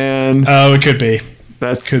 man. Oh, it could be.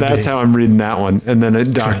 That's be. how I'm reading that one. And then a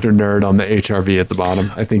Dr. Nerd on the HRV at the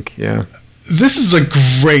bottom. I think, yeah. This is a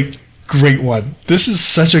great one. This is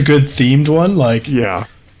such a good themed one. Like Yeah.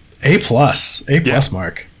 A plus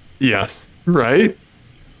mark. Yes. Right?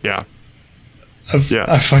 Yeah. Yeah.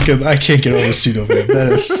 I can't get over Pseudo Vim.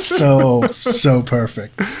 That is so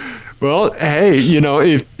perfect. Well, hey,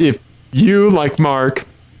 if you, like Mark,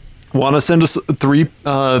 want to send us three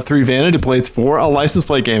vanity plates for a license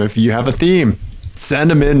plate game, if you have a theme,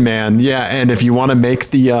 send them in, man. Yeah, and if you want to make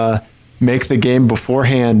the game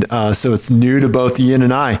beforehand, so it's new to both Ian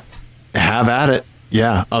and I, have at it.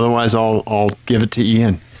 Yeah. Otherwise, I'll give it to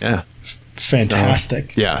Ian. Yeah.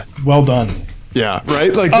 Fantastic. So, yeah. Well done. Yeah.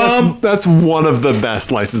 Right. Like that's one of the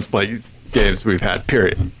best license plate games we've had.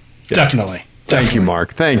 Period. Yeah. Definitely. Thank you,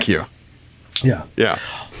 Mark. Thank you. Yeah. Yeah.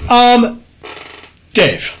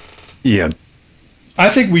 Dave, Ian. I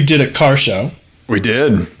think we did a car show. We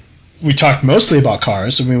did. We talked mostly about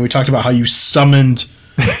cars. I mean, we talked about how you summoned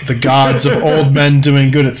the gods of old men doing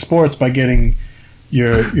good at sports by getting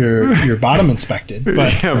your bottom inspected.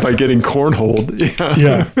 But Yeah, by getting cornholed. Yeah.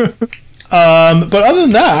 yeah. But other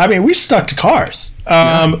than that, I mean, we stuck to cars.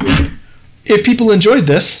 If people enjoyed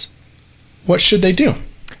this, what should they do?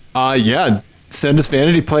 Yeah. Send us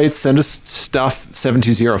vanity plates. Send us stuff.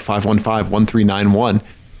 720-515-1391.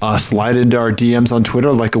 Slide into our DMs on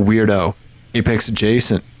Twitter like a weirdo. Apex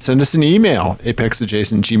Adjacent. Send us an email.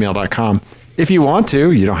 apexadjacent@gmail.com. If you want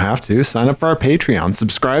to, you don't have to. Sign up for our Patreon.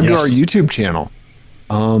 Subscribe to Yes. our YouTube channel.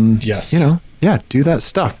 Yes. Yeah, do that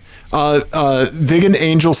stuff. Vegan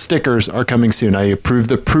Angel stickers are coming soon. I approved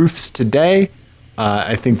the proofs today.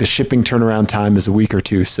 I think the shipping turnaround time is a week or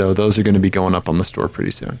two, so those are going to be going up on the store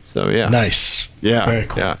pretty soon. So yeah, Nice. yeah, Very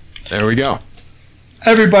cool. yeah. There we go.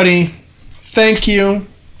 Everybody, thank you.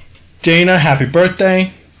 Dana, happy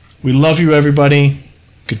birthday. We love you, everybody.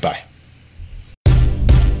 Goodbye.